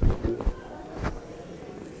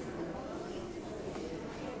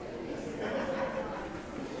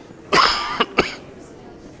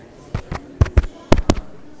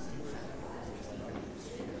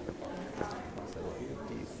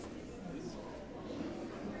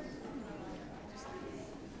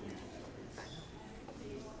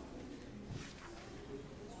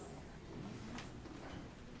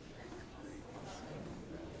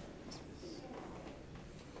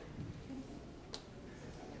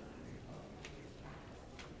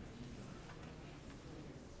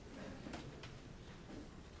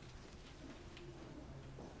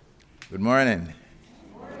 Good morning.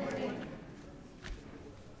 Good morning.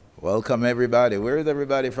 Welcome, everybody. Where is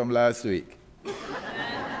everybody from last week?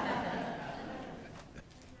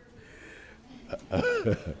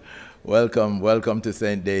 Welcome to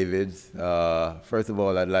St. David's. First of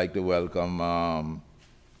all, I'd like to welcome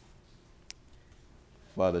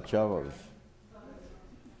Father Charles.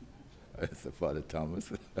 It's Father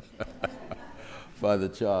Thomas. Father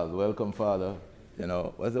Charles. Welcome, Father. You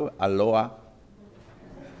know, what's it? Aloha.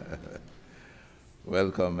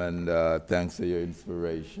 Welcome, and thanks for your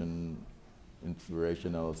inspirational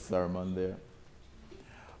sermon there.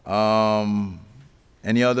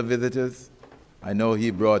 Any other visitors? I know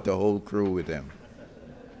he brought a whole crew with him.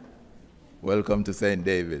 Welcome to St.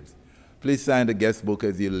 David's. Please sign the guest book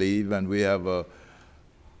as you leave, and we have a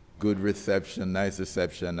good reception, nice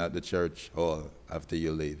reception at the church hall after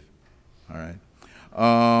you leave. All right.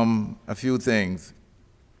 A few things.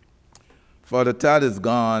 Father Todd is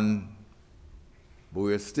gone, but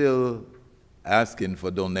we're still asking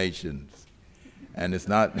for donations, and it's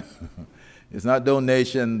not it's not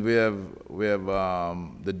donation. We have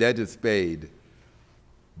the debt is paid,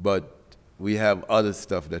 but we have other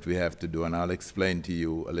stuff that we have to do, and I'll explain to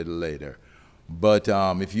you a little later. But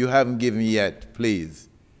if you haven't given yet, please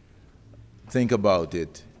think about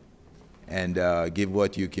it and give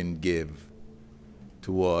what you can give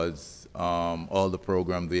towards all the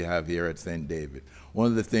programs we have here at St. David. One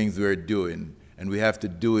of the things we're doing, and we have to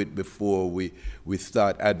do it before we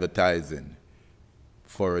start advertising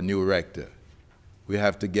for a new rector, we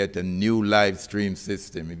have to get a new live stream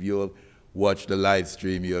system. If you watch the live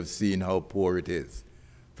stream, you have seen how poor it is.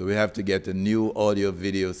 So we have to get a new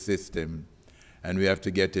audio-video system, and we have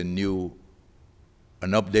to get an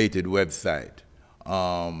updated website.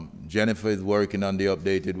 Jennifer is working on the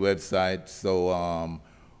updated website, so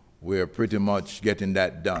we're pretty much getting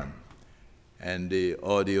that done. And the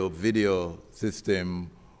audio-video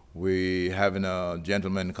system, we're having a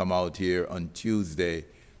gentleman come out here on Tuesday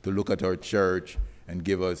to look at our church and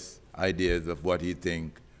give us ideas of what he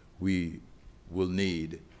thinks we will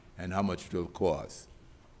need and how much it will cost.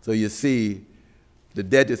 So you see, the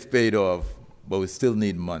debt is paid off, but we still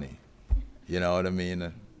need money. You know what I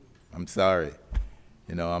mean? I'm sorry.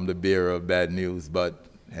 You know, I'm the bearer of bad news, but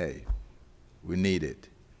hey, we need it.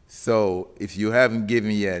 So if you haven't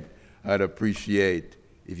given yet, I'd appreciate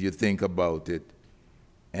if you think about it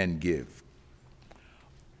and give.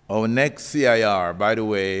 Our next CIR, by the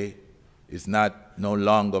way, is no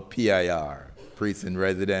longer PIR, priest in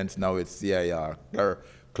residence, now it's CIR,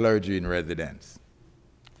 clergy in residence.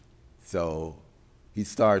 So he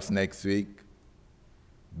starts next week,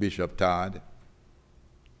 Bishop Todd.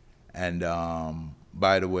 And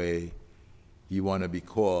by the way, he want to be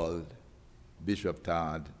called Bishop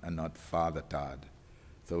Todd and not Father Todd.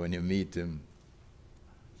 So when you meet him,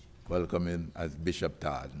 welcome him as Bishop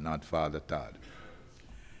Todd, not Father Todd.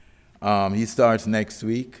 He starts next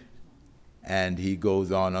week, and he goes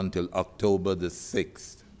on until October the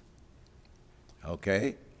 6th.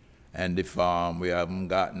 Okay? And if we haven't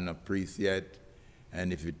gotten a priest yet,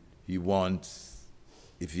 and if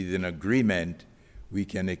he's in agreement, we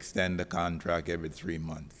can extend the contract every 3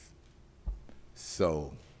 months.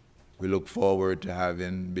 So we look forward to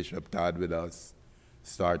having Bishop Todd with us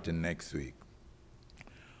starting next week.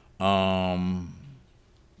 The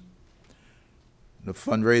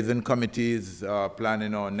fundraising committees are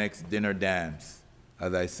planning our next dinner dance,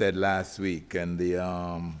 as I said last week, and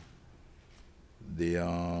the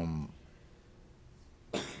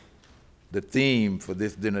theme for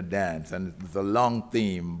this dinner dance, and it's a long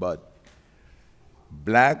theme, but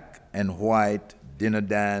black and white dinner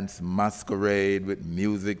dance masquerade with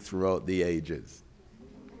music throughout the ages.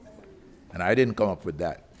 And I didn't come up with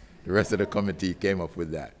that. The rest of the committee came up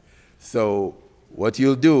with that. So what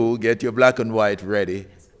you'll do, get your black and white ready,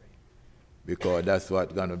 because that's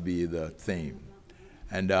what's going to be the theme.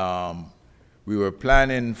 And we were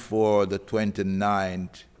planning for the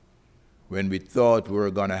 29th when we thought we were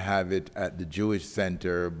going to have it at the Jewish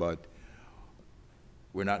Center, but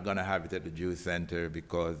we're not going to have it at the Jewish Center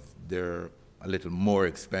because they're a little more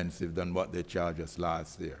expensive than what they charged us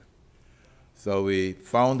last year. So we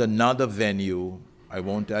found another venue. I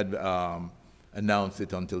won't announce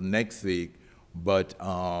it until next week, but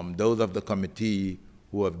those of the committee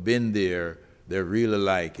who have been there, they really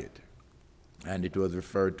like it. And it was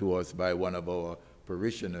referred to us by one of our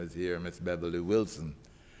parishioners here, Miss Beverly Wilson.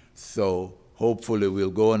 So hopefully we'll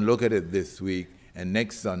go and look at it this week, and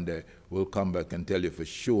next Sunday we'll come back and tell you for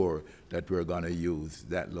sure that we're going to use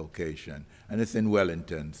that location. And it's in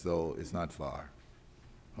Wellington, so it's not far.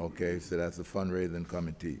 Okay, so that's the fundraising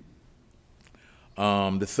committee.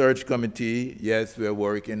 The search committee, yes, we're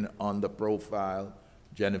working on the profile.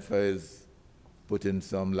 Jennifer is putting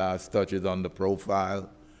some last touches on the profile.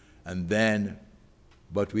 And then,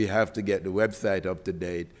 but we have to get the website up to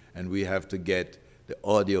date, and we have to get the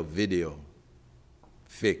audio video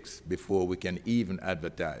fixed before we can even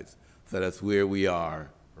advertise. So that's where we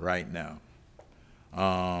are right now.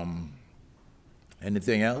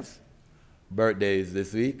 Anything else? Birthdays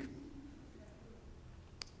this week?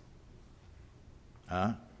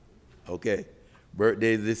 Huh? Okay.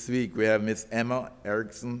 Birthdays this week, we have Miss Emma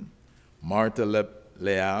Erickson, Martha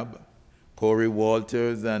Leab, Corey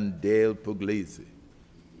Walters, and Dale Puglisi.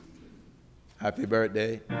 Happy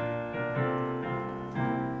birthday.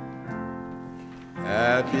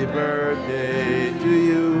 Happy birthday to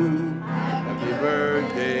you. Happy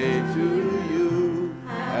birthday to you.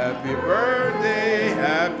 Happy birthday,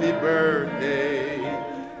 happy birthday.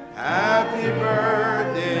 Happy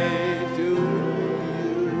birthday to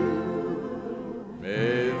you.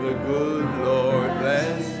 May the good Lord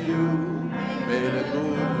bless you. May the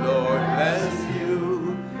good Lord bless you.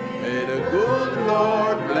 May the good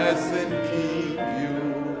Lord bless and keep you.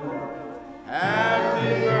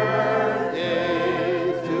 Happy birthday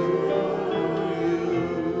to you.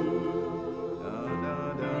 Da, da,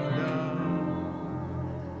 da, da.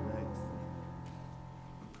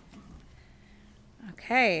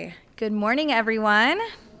 Okay, good morning, everyone.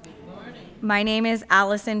 My name is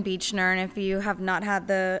Allison Beechner, and if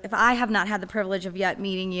I have not had the privilege of yet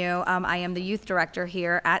meeting you, I am the youth director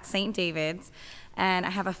here at St. David's, and I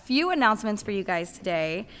have a few announcements for you guys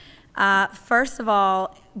today. First of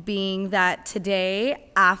all, being that today,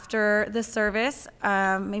 after the service,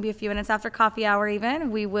 maybe a few minutes after coffee hour even,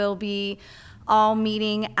 we will be all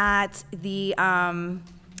meeting at the Palm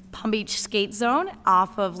Beach Skate Zone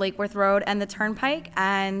off of Lake Worth Road and the Turnpike,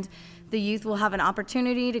 and the youth will have an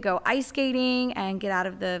opportunity to go ice skating and get out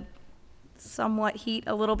of the somewhat heat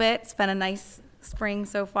a little bit. It's been a nice spring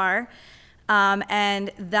so far.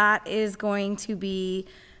 And that is going to be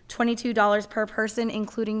 $22 per person,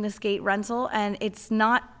 including the skate rental. And it's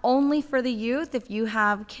not only for the youth. If you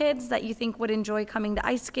have kids that you think would enjoy coming to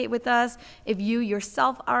ice skate with us, if you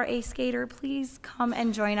yourself are a skater, please come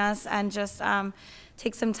and join us and just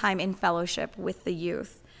take some time in fellowship with the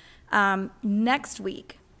youth. Next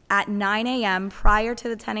week at 9 a.m., prior to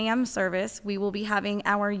the 10 a.m. service, we will be having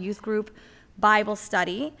our youth group Bible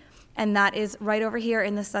study, and that is right over here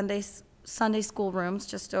in the Sunday school rooms,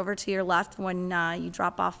 just over to your left when you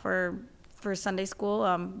drop off for Sunday school.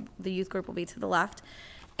 The youth group will be to the left.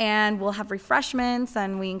 And we'll have refreshments,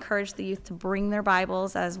 and we encourage the youth to bring their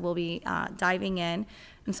Bibles as we'll be diving in.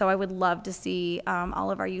 And so I would love to see all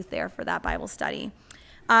of our youth there for that Bible study.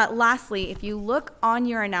 Lastly, if you look on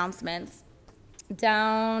your announcements,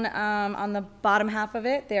 down on the bottom half of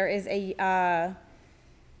it, there is a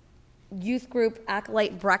youth group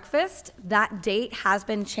acolyte breakfast. That date has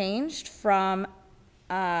been changed from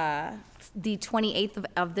the 28th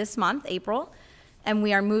of this month, April, and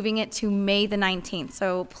we are moving it to May the 19th.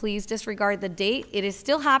 So please disregard the date. It is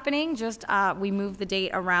still happening, just we moved the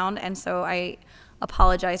date around, and so I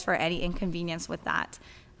apologize for any inconvenience with that.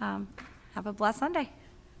 Have a blessed Sunday.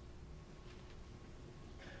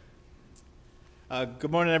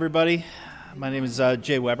 Good morning, everybody. My name is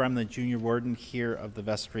Jay Weber. I'm the junior warden here of the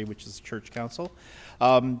vestry, which is church council.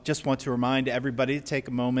 Just want to remind everybody to take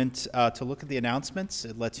a moment to look at the announcements.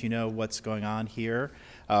 It lets you know what's going on here.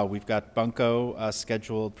 We've got Bunko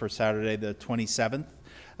scheduled for Saturday the 27th.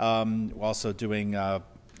 We're also doing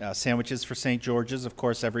sandwiches for St. George's, of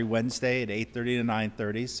course, every Wednesday at 8:30 to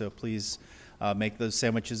 9:30. So please make those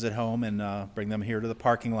sandwiches at home and bring them here to the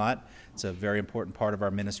parking lot. It's a very important part of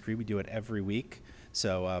our ministry. We do it every week.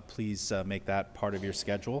 So please make that part of your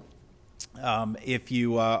schedule. If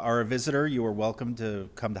you are a visitor, you are welcome to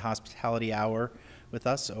come to hospitality hour with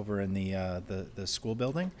us over in the school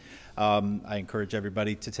building. I encourage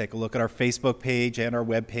everybody to take a look at our Facebook page and our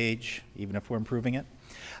web page, even if we're improving it,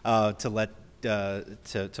 to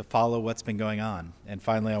follow what's been going on. And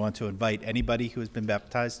finally, I want to invite anybody who has been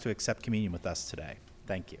baptized to accept communion with us today.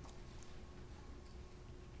 Thank you.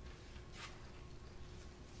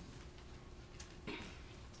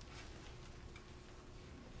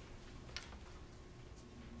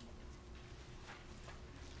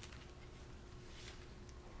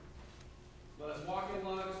 Let us walk in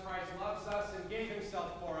love as Christ loves us and gave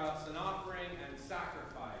himself for us, an offering and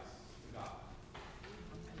sacrifice to God.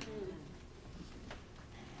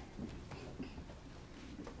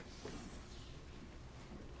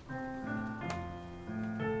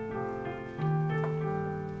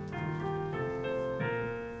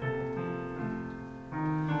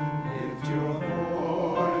 Lift your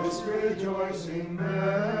voice, rejoicing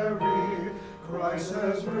Mary, Christ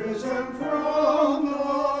has risen from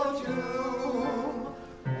the tomb.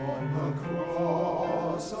 On the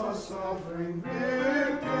cross, a suffering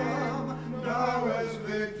victim, now as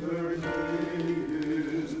victor he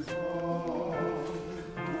is come.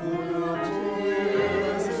 Who the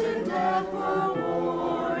tears in death were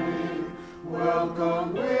mourning,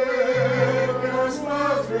 welcome with your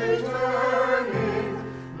smiles returning.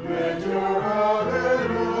 Let your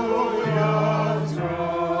hallelujahs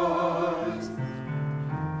rise.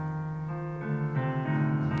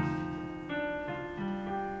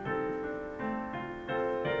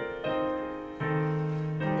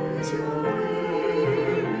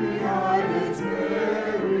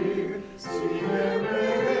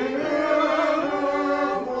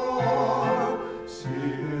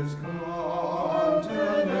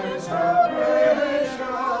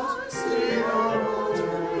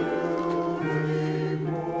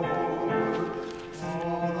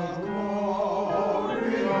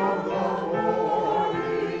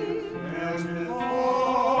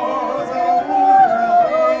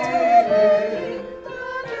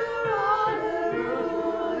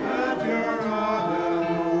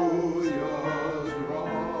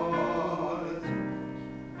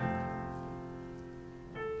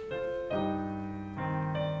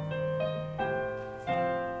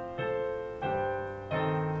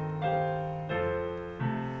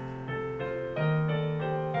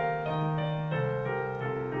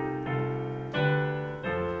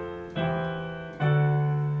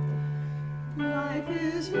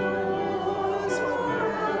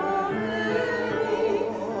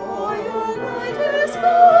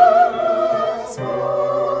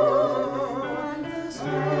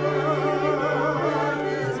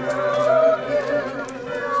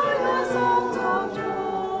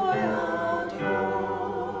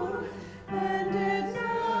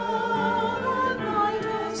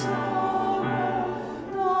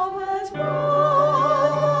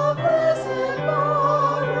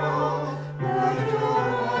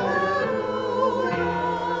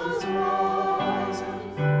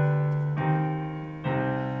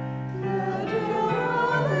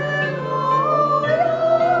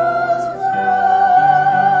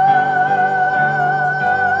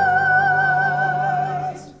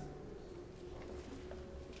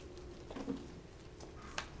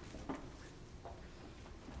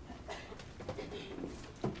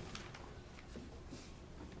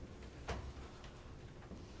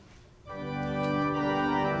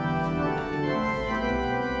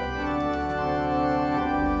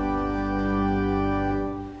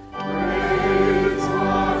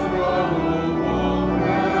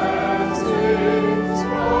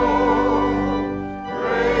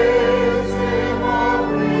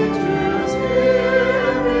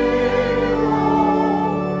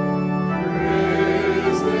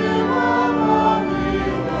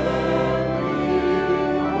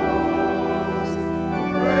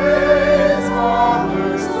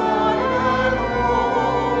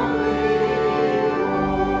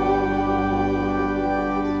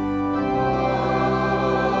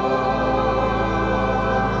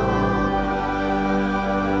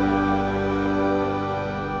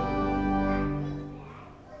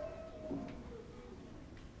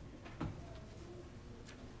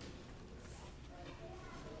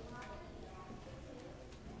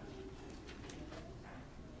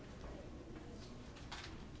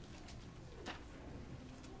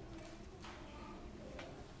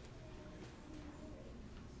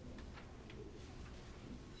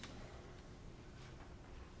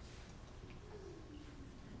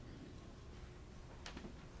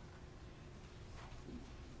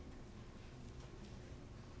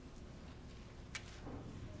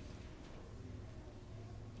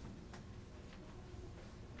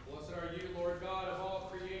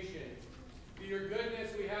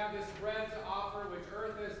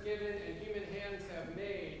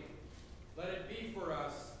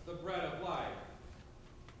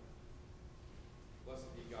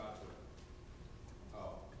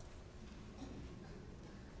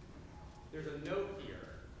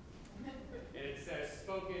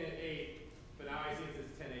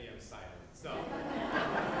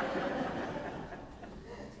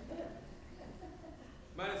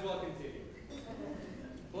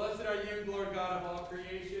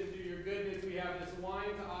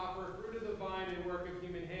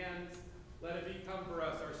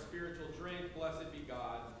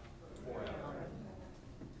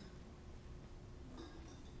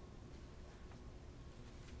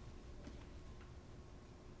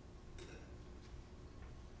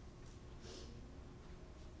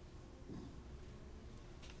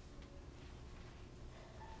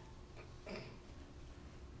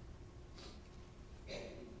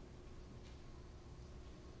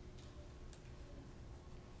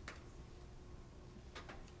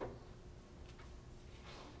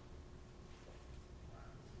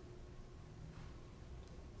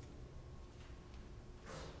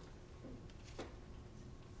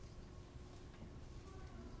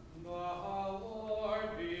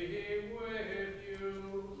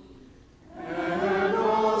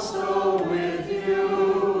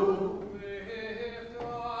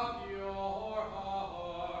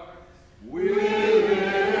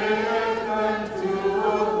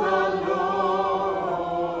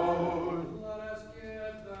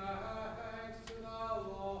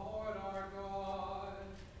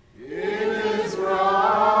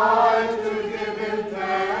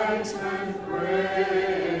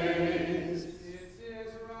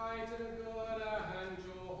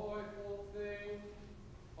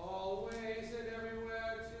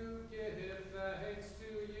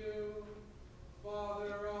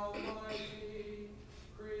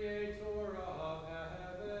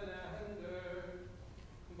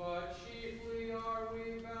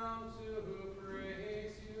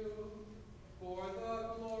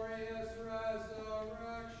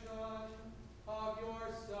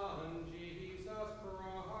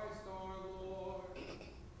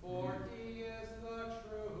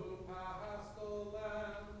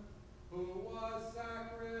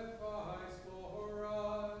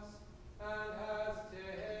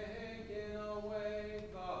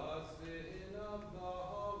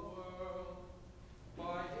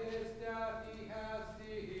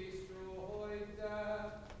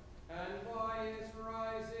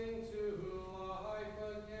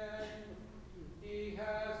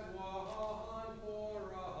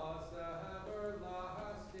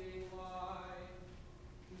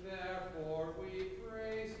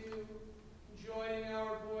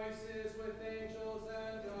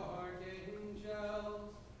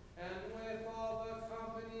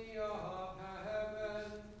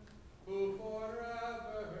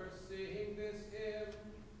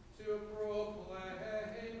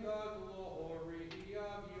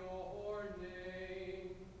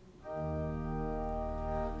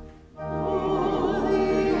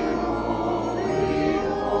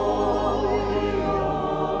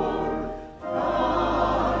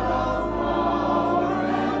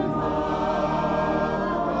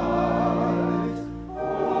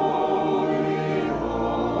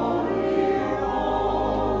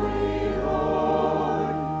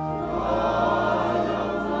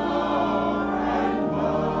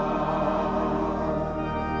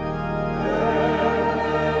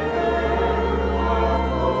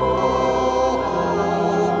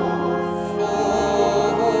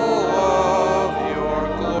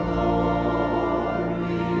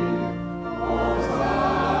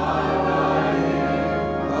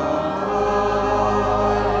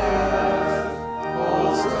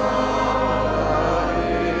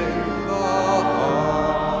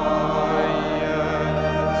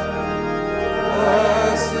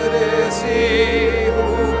 is he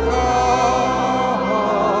who comes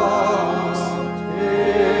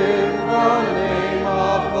in the name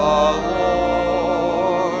of the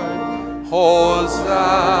Lord.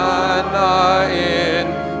 Hosanna in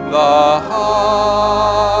the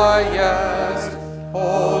highest.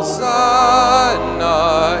 Hosanna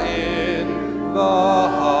in the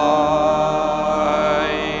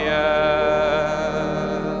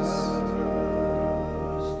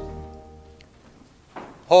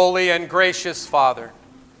Holy and gracious Father,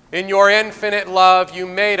 in your infinite love you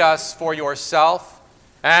made us for yourself,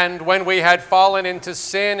 and when we had fallen into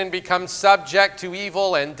sin and become subject to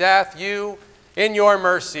evil and death, you, in your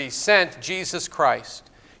mercy, sent Jesus Christ,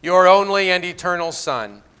 your only and eternal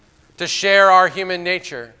Son, to share our human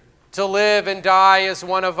nature, to live and die as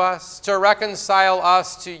one of us, to reconcile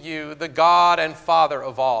us to you, the God and Father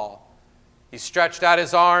of all. He stretched out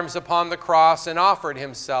his arms upon the cross and offered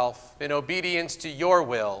himself in obedience to your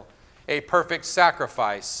will, a perfect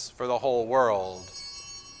sacrifice for the whole world.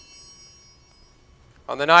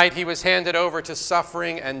 On the night he was handed over to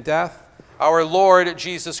suffering and death, our Lord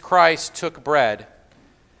Jesus Christ took bread.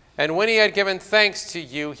 And when he had given thanks to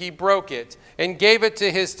you, he broke it and gave it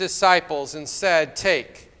to his disciples and said,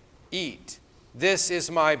 "Take, eat. This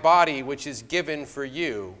is my body which is given for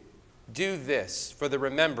you. Do this for the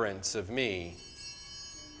remembrance of me."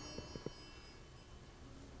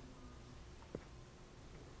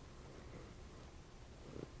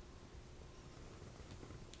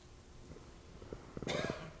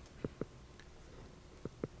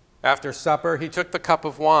 After supper, he took the cup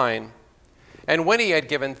of wine, and when he had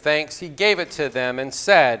given thanks, he gave it to them and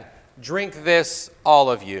said, "Drink this,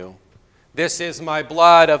 all of you. This is my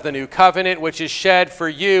blood of the new covenant, which is shed for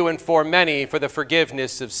you and for many for the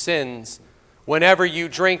forgiveness of sins. Whenever you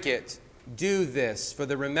drink it, do this for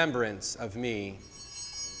the remembrance of me."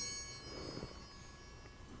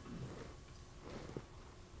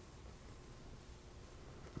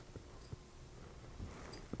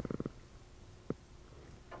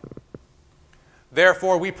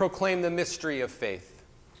 Therefore, we proclaim the mystery of faith.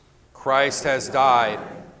 Christ has died.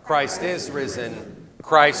 Christ is risen.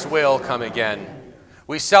 Christ will come again.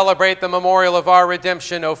 We celebrate the memorial of our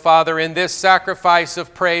redemption, O Father, in this sacrifice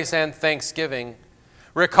of praise and thanksgiving.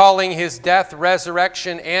 Recalling his death,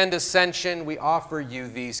 resurrection, and ascension, we offer you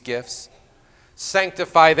these gifts.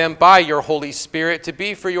 Sanctify them by your Holy Spirit to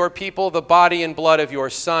be for your people the body and blood of your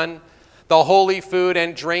Son, the holy food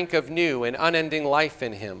and drink of new and unending life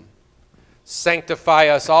in him. Sanctify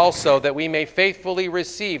us also that we may faithfully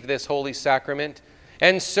receive this holy sacrament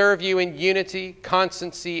and serve you in unity,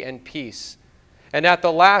 constancy, and peace. And at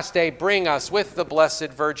the last day, bring us with the Blessed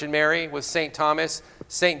Virgin Mary, with St. Thomas,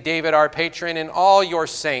 St. David, our patron, and all your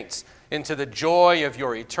saints into the joy of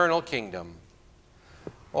your eternal kingdom.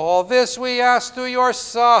 All this we ask through your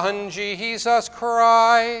Son, Jesus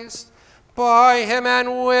Christ, by him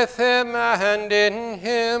and with him and in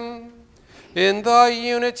him, in the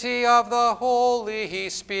unity of the Holy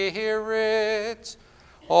Spirit.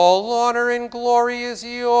 All honor and glory is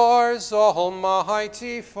yours,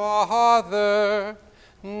 Almighty Father,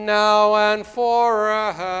 now and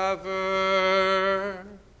forever.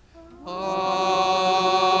 Amen.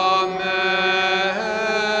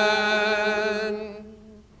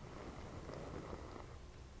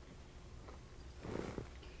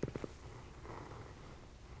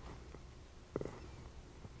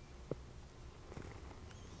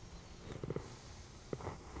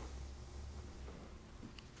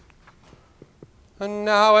 And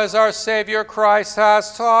now, as our Savior Christ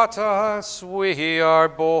has taught us, we are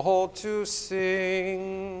bold to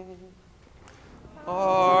sing.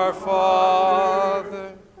 Our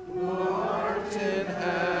Father, who art in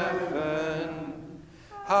heaven,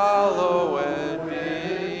 hallowed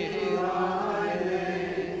be thy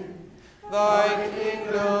name. Thy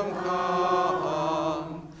kingdom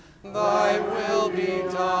come, thy will be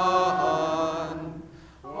done,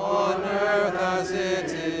 on earth as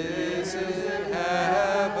it is in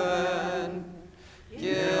heaven.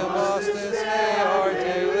 Give us this day our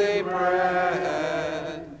daily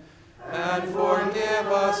bread, and forgive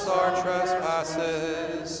us our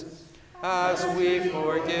trespasses, as we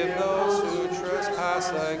forgive those who trespass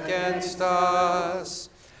against us.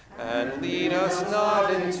 And lead us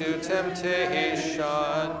not into temptation,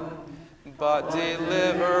 but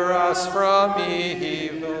deliver us from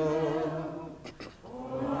evil.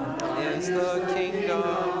 It is the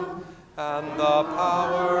kingdom, and the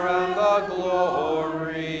power, and the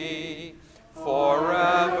glory,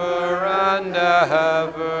 forever and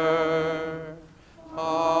ever.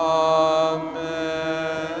 Amen.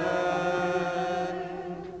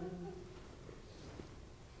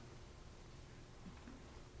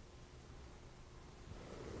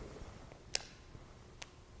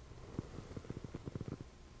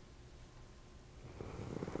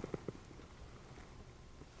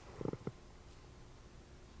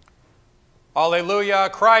 Alleluia,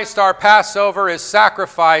 Christ our Passover is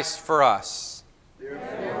sacrificed for us.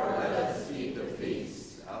 Therefore, let us keep the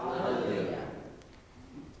feast. Alleluia.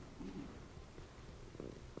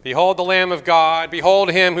 Behold the Lamb of God.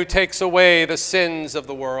 Behold him who takes away the sins of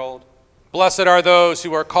the world. Blessed are those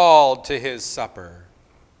who are called to his supper.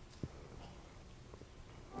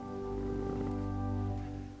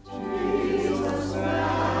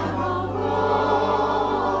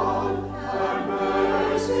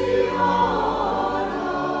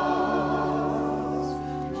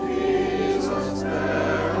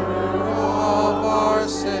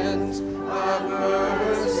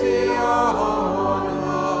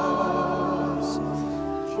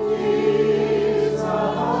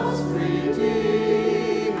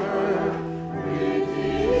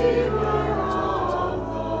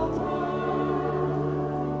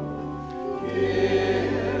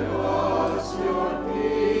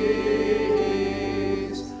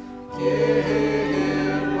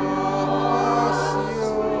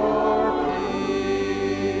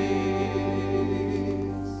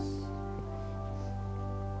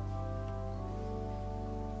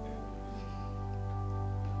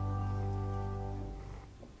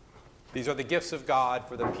 These are the gifts of God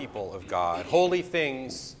for the people of God, holy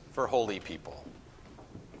things for holy people.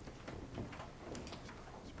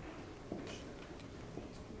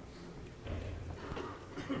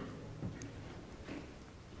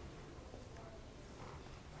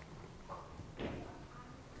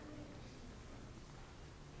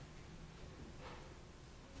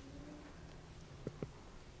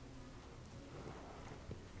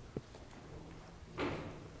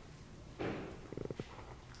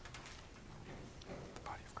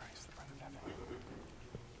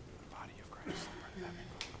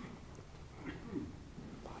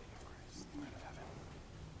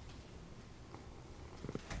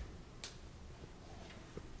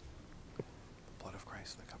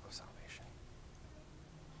 The cup of salvation.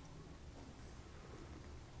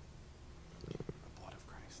 The blood of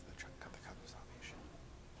Christ, the cup of salvation.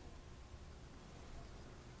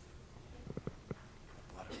 The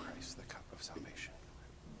blood of Christ, the cup of salvation.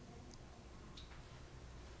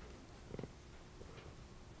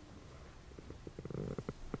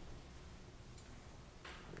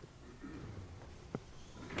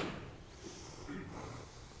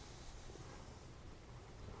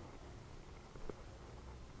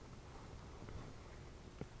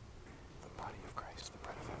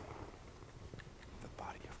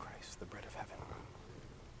 The bread of heaven.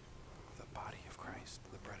 The body of Christ,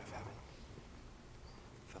 the bread of heaven.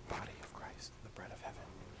 The body of Christ, the bread of heaven.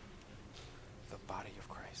 The body of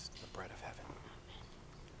Christ, the bread of heaven.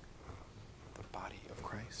 The body of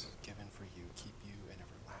Christ given for you, keep you in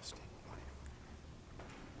everlasting life.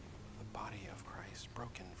 The body of Christ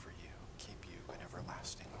broken for you, keep you in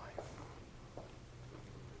everlasting life.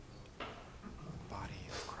 The body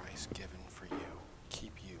of Christ given for you,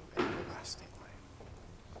 keep you in everlasting life.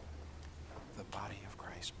 The body of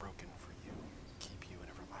Christ broken for you, keep you in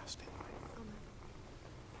everlasting life.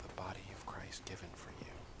 The body of Christ given for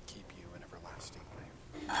you, keep you in everlasting life.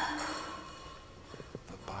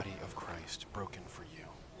 The body of Christ broken for you,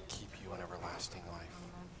 keep you in everlasting life.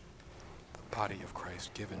 The body of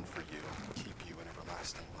Christ given for you, keep you in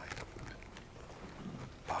everlasting life.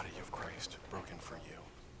 Body of Christ broken for you,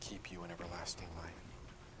 keep you in everlasting life.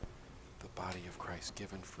 The body of Christ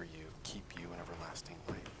given for you, keep you in everlasting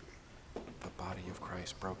life. The body of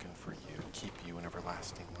Christ broken for you, keep you in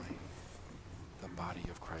everlasting life. The body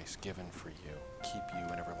of Christ given for you, keep you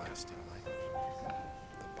in everlasting life.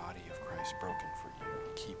 The body of Christ broken for you,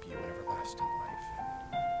 keep you in everlasting life.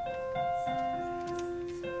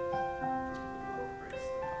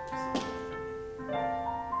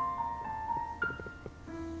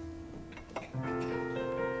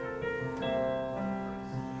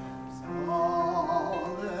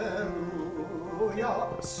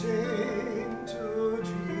 Hallelujah, sing to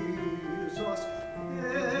Jesus,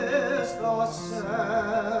 is the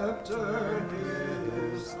scepter,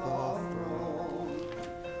 is the throne.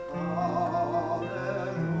 Hallelujah,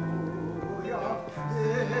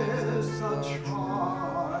 is the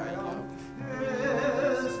triumph,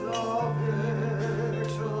 is the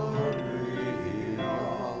victory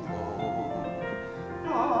alone.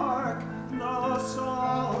 Hark the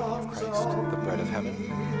songs of the bread of heaven.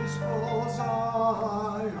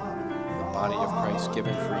 The body of Christ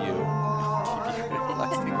given for you, keep you in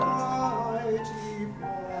everlasting life.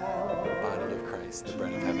 The body of Christ, the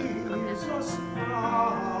bread of heaven.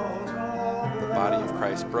 The body of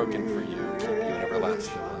Christ broken for you, keep you in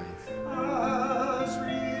everlasting life. The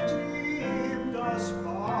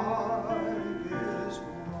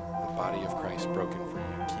body of Christ broken for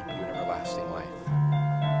you, keep you in everlasting life.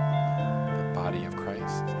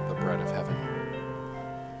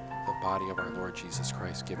 body of our Lord Jesus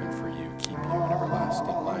Christ given for you, keep you in everlasting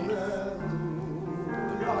life.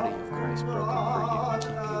 The body of Christ broken for you,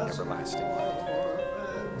 keep you in everlasting life.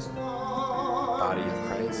 Body of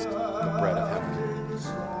Christ, the bread of heaven.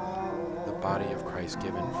 The body of Christ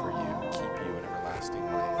given for you, keep you in everlasting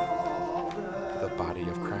life. The body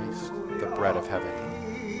of Christ, the bread of heaven.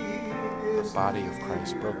 The body of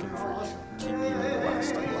Christ broken for you, keep you in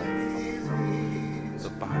everlasting life. The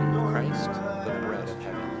body of Christ, the bread of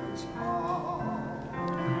heaven.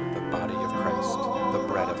 The body of Christ, the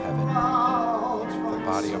bread of heaven. The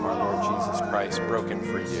body of our Lord Jesus Christ broken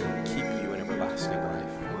for you, keep you in everlasting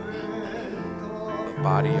life. The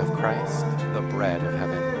body of Christ, the bread of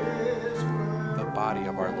heaven. The body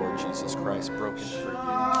of our Lord Jesus Christ broken for you,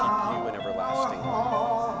 keep you in everlasting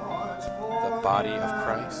life. The body of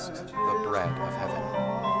Christ, the bread of heaven.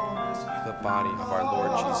 The body of our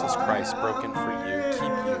Lord Jesus Christ broken for you,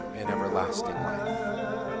 keep you in everlasting life.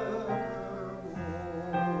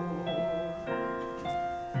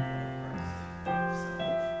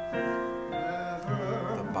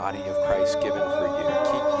 The body of Christ given for you,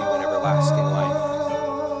 keep you in everlasting life.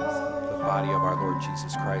 The body of our Lord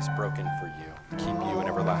Jesus Christ broken for you, keep you in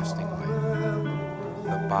everlasting life.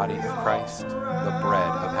 The body of Christ, the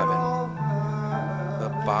bread of heaven. The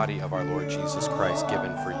body of our Lord Jesus Christ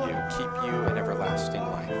given for you, keep you in everlasting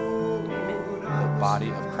life. The body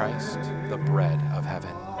of Christ, the bread of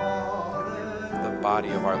heaven. The body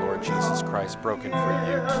of our Lord Jesus Christ broken for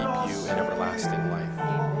you, keep you in everlasting life.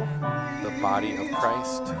 The body of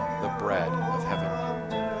Christ, the bread of heaven.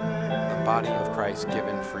 The body of Christ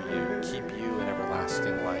given for you, keep you in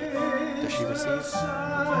everlasting life. Does she receive?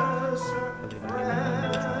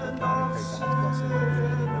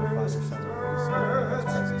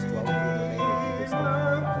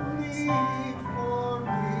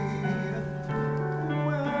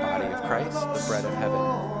 Christ, the bread of heaven.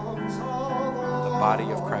 The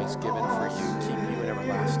body of Christ given for you, keep you in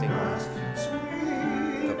everlasting life.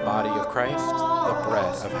 The body of Christ, the bread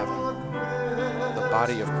of heaven. The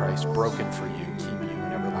body of Christ broken for you, keep you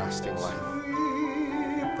in everlasting life.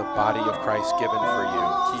 The body of Christ given for you,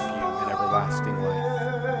 keep you in everlasting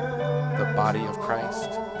life. The body of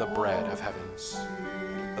Christ, the bread of heaven.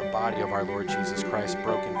 The body of our Lord Jesus Christ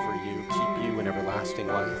broken for you, keep you in everlasting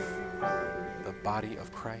life. The body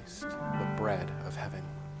of Christ, the bread of heaven.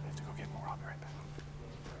 I have to go get more. I'll be right back.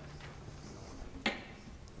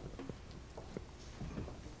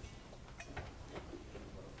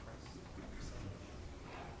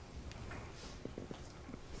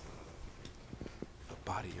 The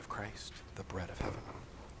body of Christ, the bread of heaven.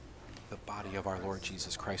 The body of our Lord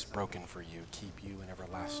Jesus Christ broken for you, keep you in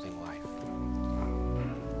everlasting life.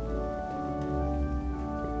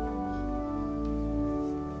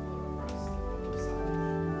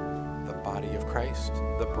 The body of Christ,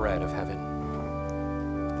 the bread of heaven.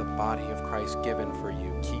 The body of Christ given for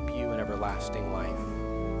you, keep you in everlasting life.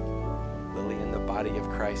 Lillian, the body of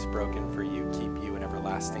Christ broken for you, keep you in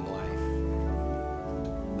everlasting life.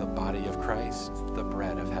 The body of Christ, the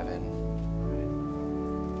bread of heaven.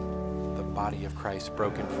 The body of Christ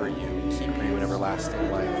broken for you, keep you in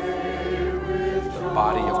everlasting life. The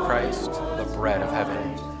body of Christ, the bread of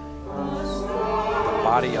heaven. The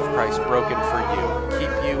body of Christ broken for you,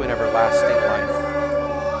 keep you in everlasting life.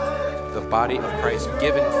 The body of Christ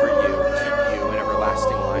given for you, keep you in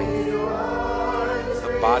everlasting life.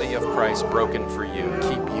 The body of Christ broken for you,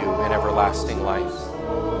 keep you in everlasting life.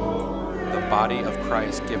 The body of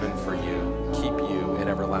Christ given for you, keep you in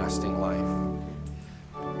everlasting life.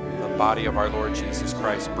 The body of our Lord Jesus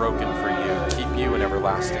Christ broken for you, keep you in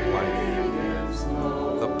everlasting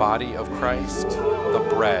life. The body of Christ, the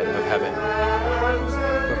bread of heaven.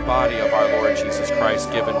 The body of our Lord Jesus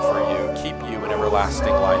Christ given for you, keep you in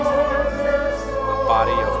everlasting life. The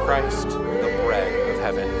body of Christ, the bread of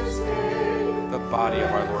heaven. The body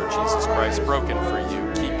of our Lord Jesus Christ broken for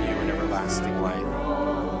you, keep you in everlasting life.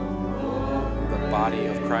 The body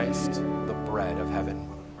of Christ, the bread of heaven.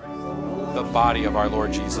 The body of our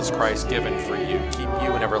Lord Jesus Christ given for you, keep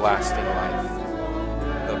you in everlasting life.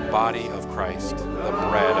 The body of Christ, the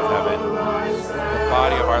bread of heaven. The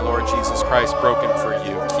body of our Lord Jesus Christ broken for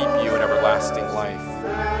you, keep you in everlasting life.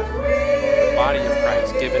 The body of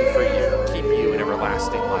Christ given for you, keep you in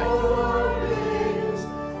everlasting life.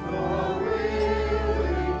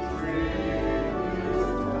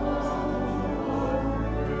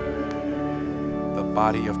 The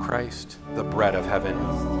body of Christ, the bread of heaven.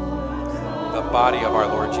 The body of our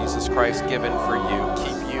Lord Jesus Christ given for you,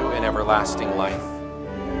 keep you in everlasting life.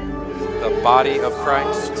 The body of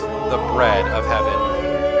Christ, the bread of heaven.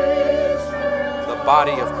 The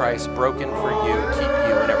body of Christ broken for you, keep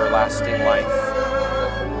you in everlasting life.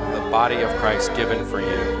 The body of Christ given for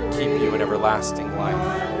you, keep you in everlasting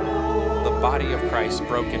life. The body of Christ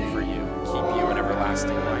broken for you, keep you in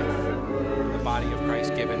everlasting life. The body of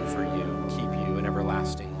Christ given for you, keep you in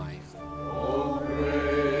everlasting life.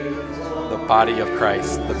 The body of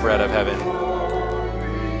Christ, the bread of heaven.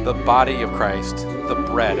 The body of Christ, the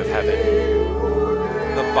bread of heaven.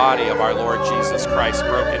 The body of our Lord Jesus Christ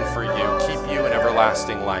broken for you, keep you in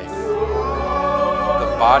everlasting life.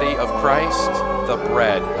 The body of Christ, the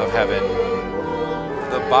bread of heaven.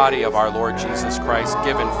 The body of our Lord Jesus Christ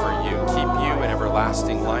given for you, keep you in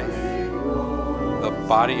everlasting life. The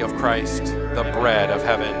body of Christ, the bread of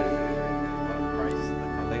heaven.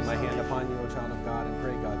 I lay my hand upon you, O child of God, and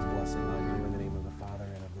pray God's blessing on you in the name of the Father,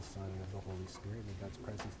 and of the Son, and of the Holy Spirit. May God's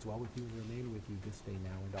presence dwell with you and remain with you this day,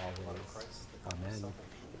 now, and always. Amen.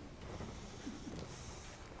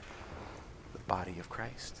 The body of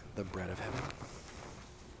Christ, the bread of heaven.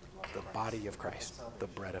 The body of Christ, the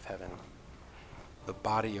bread of heaven. The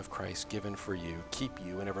body of Christ given for you, keep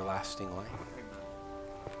you in everlasting life.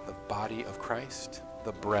 The body of Christ,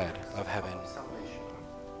 the bread of heaven.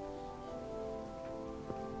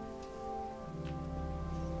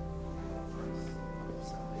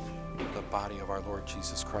 The body of our Lord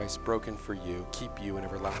Jesus Christ broken for you, keep you in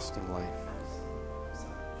everlasting life.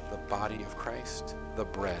 The body of Christ, the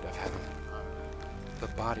bread of heaven. The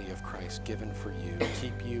body of Christ given for you,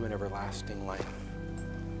 keep you in everlasting life.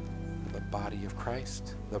 The body of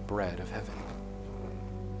Christ, the bread of heaven.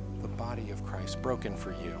 The body of Christ broken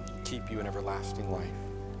for you, keep you in everlasting life.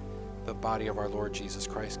 The body of our Lord Jesus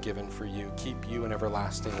Christ given for you, keep you in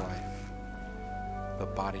everlasting life. The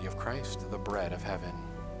body of Christ, the bread of heaven.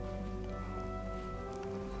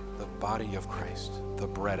 The body of Christ, the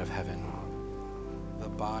bread of heaven. The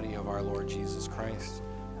body of our Lord Jesus Christ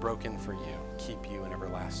broken for you, keep you in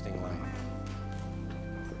everlasting life.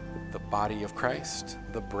 The body of Christ,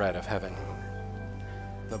 the bread of heaven.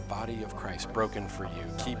 The body of Christ broken for you,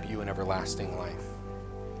 keep you in everlasting life.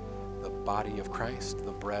 The body of Christ,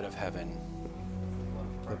 the bread of heaven.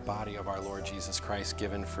 The body of our Lord Jesus Christ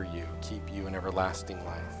given for you, keep you in everlasting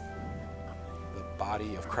life. The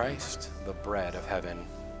body of Christ, the bread of heaven.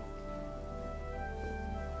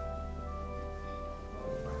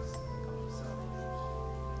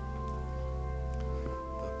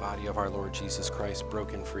 The body of our Lord Jesus Christ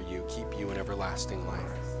broken for you, keep you in everlasting life.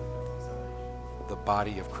 The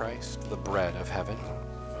body of Christ, the bread of heaven.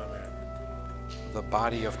 The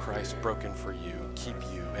body of Christ broken for you, keep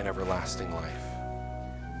you in everlasting life.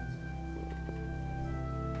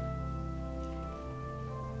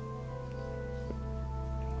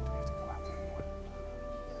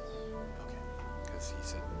 Because he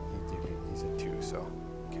said two, so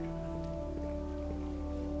okay.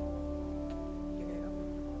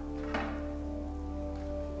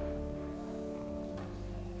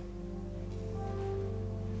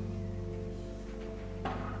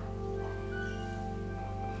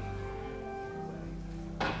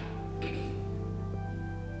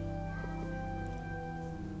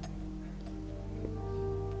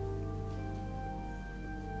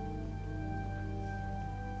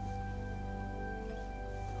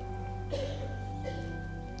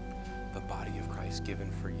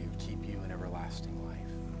 Given for you, keep you in everlasting life.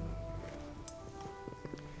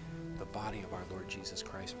 The body of our Lord Jesus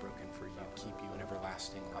Christ broken for you, keep you in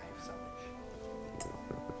everlasting life.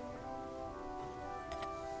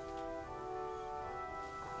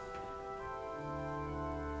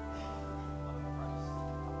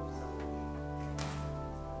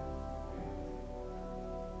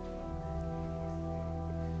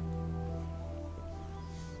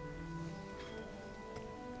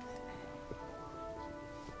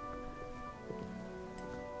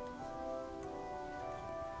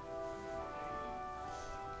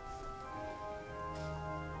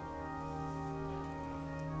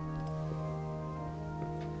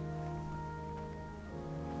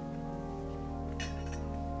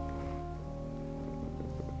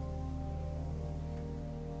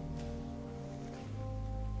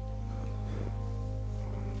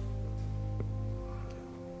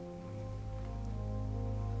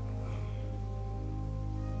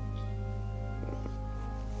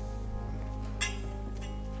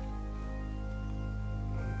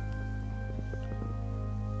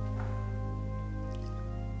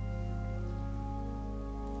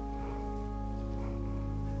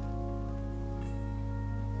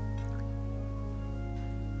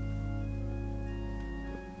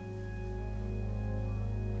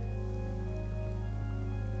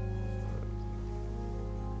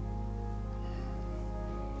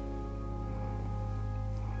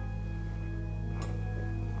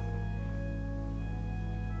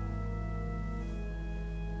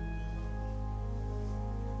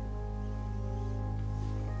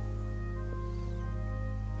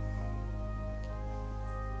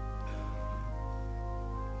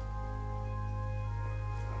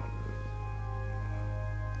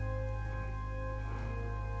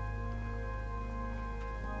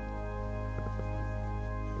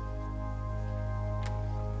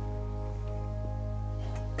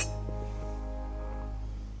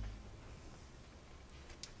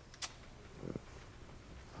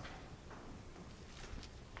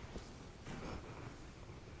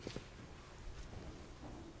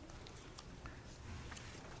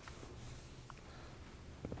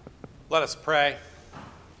 Let us pray.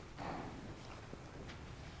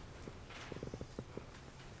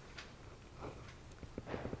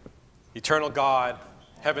 Eternal God,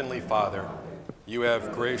 Heavenly Father, you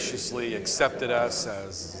have graciously accepted us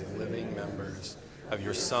as living members of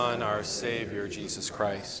your Son, our Savior, Jesus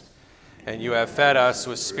Christ. And you have fed us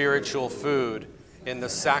with spiritual food in the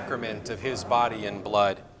sacrament of his body and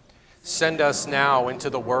blood. Send us now into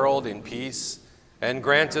the world in peace, and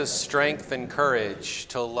grant us strength and courage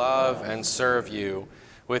to love and serve you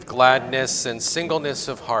with gladness and singleness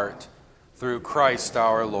of heart, through Christ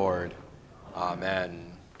our Lord.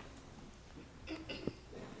 Amen.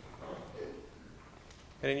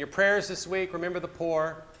 And in your prayers this week, remember the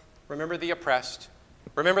poor, remember the oppressed,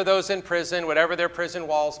 remember those in prison, whatever their prison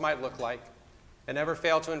walls might look like, and never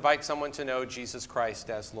fail to invite someone to know Jesus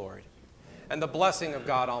Christ as Lord. And the blessing of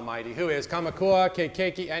God Almighty, who is Kamakua,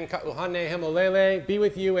 Kekeki, and Kauhane Hemolele, be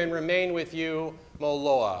with you and remain with you,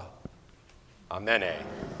 Moloa. Amene.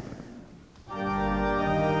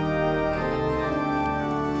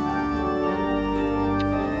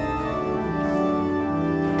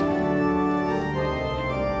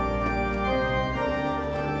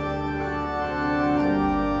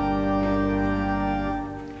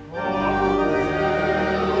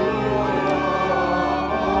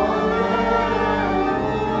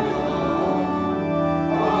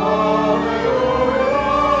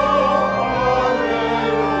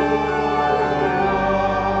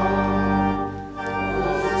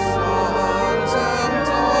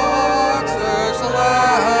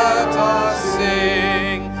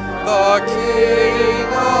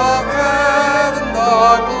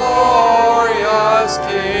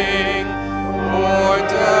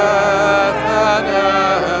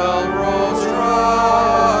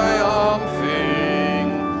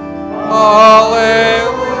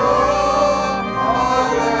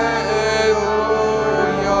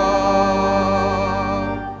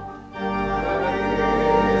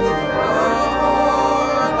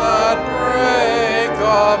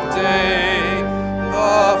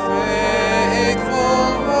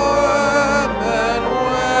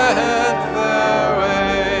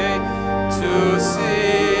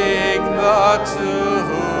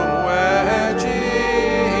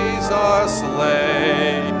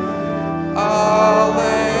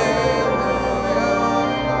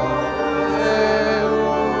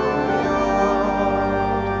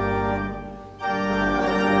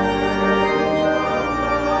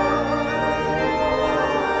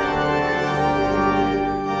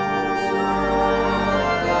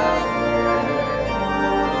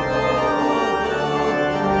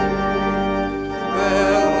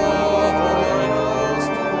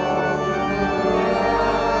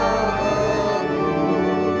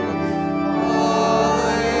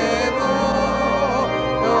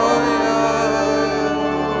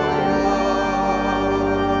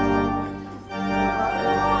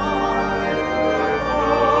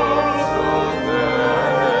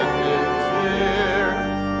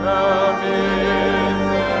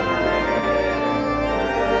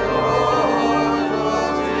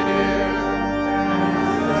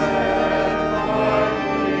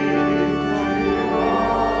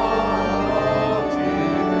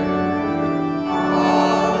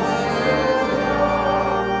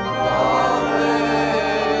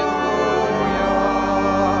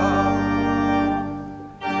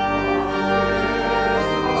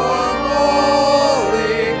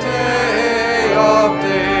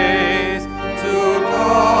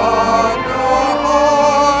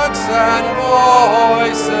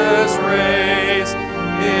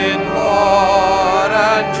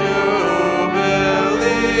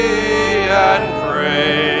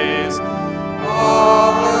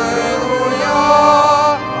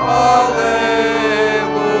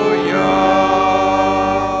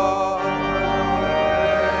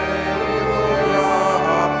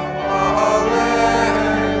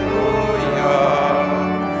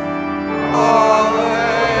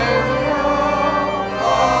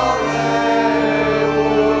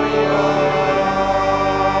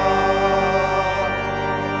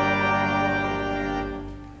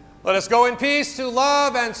 Let us go in peace to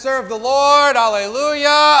love and serve the Lord. Alleluia,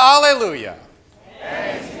 alleluia.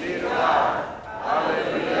 Thanks be to God.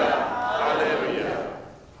 Alleluia, alleluia.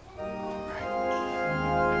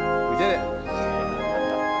 We did it.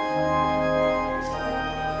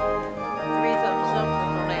 3 thumbs up.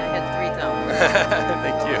 Only I had 3 thumbs.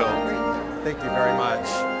 Thank you. Thank you very much.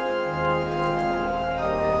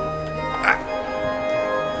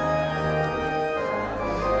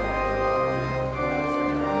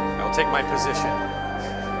 I'll take my position.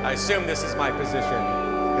 I assume this is my position.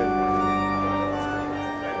 Good.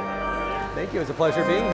 Thank you. It's a pleasure being here.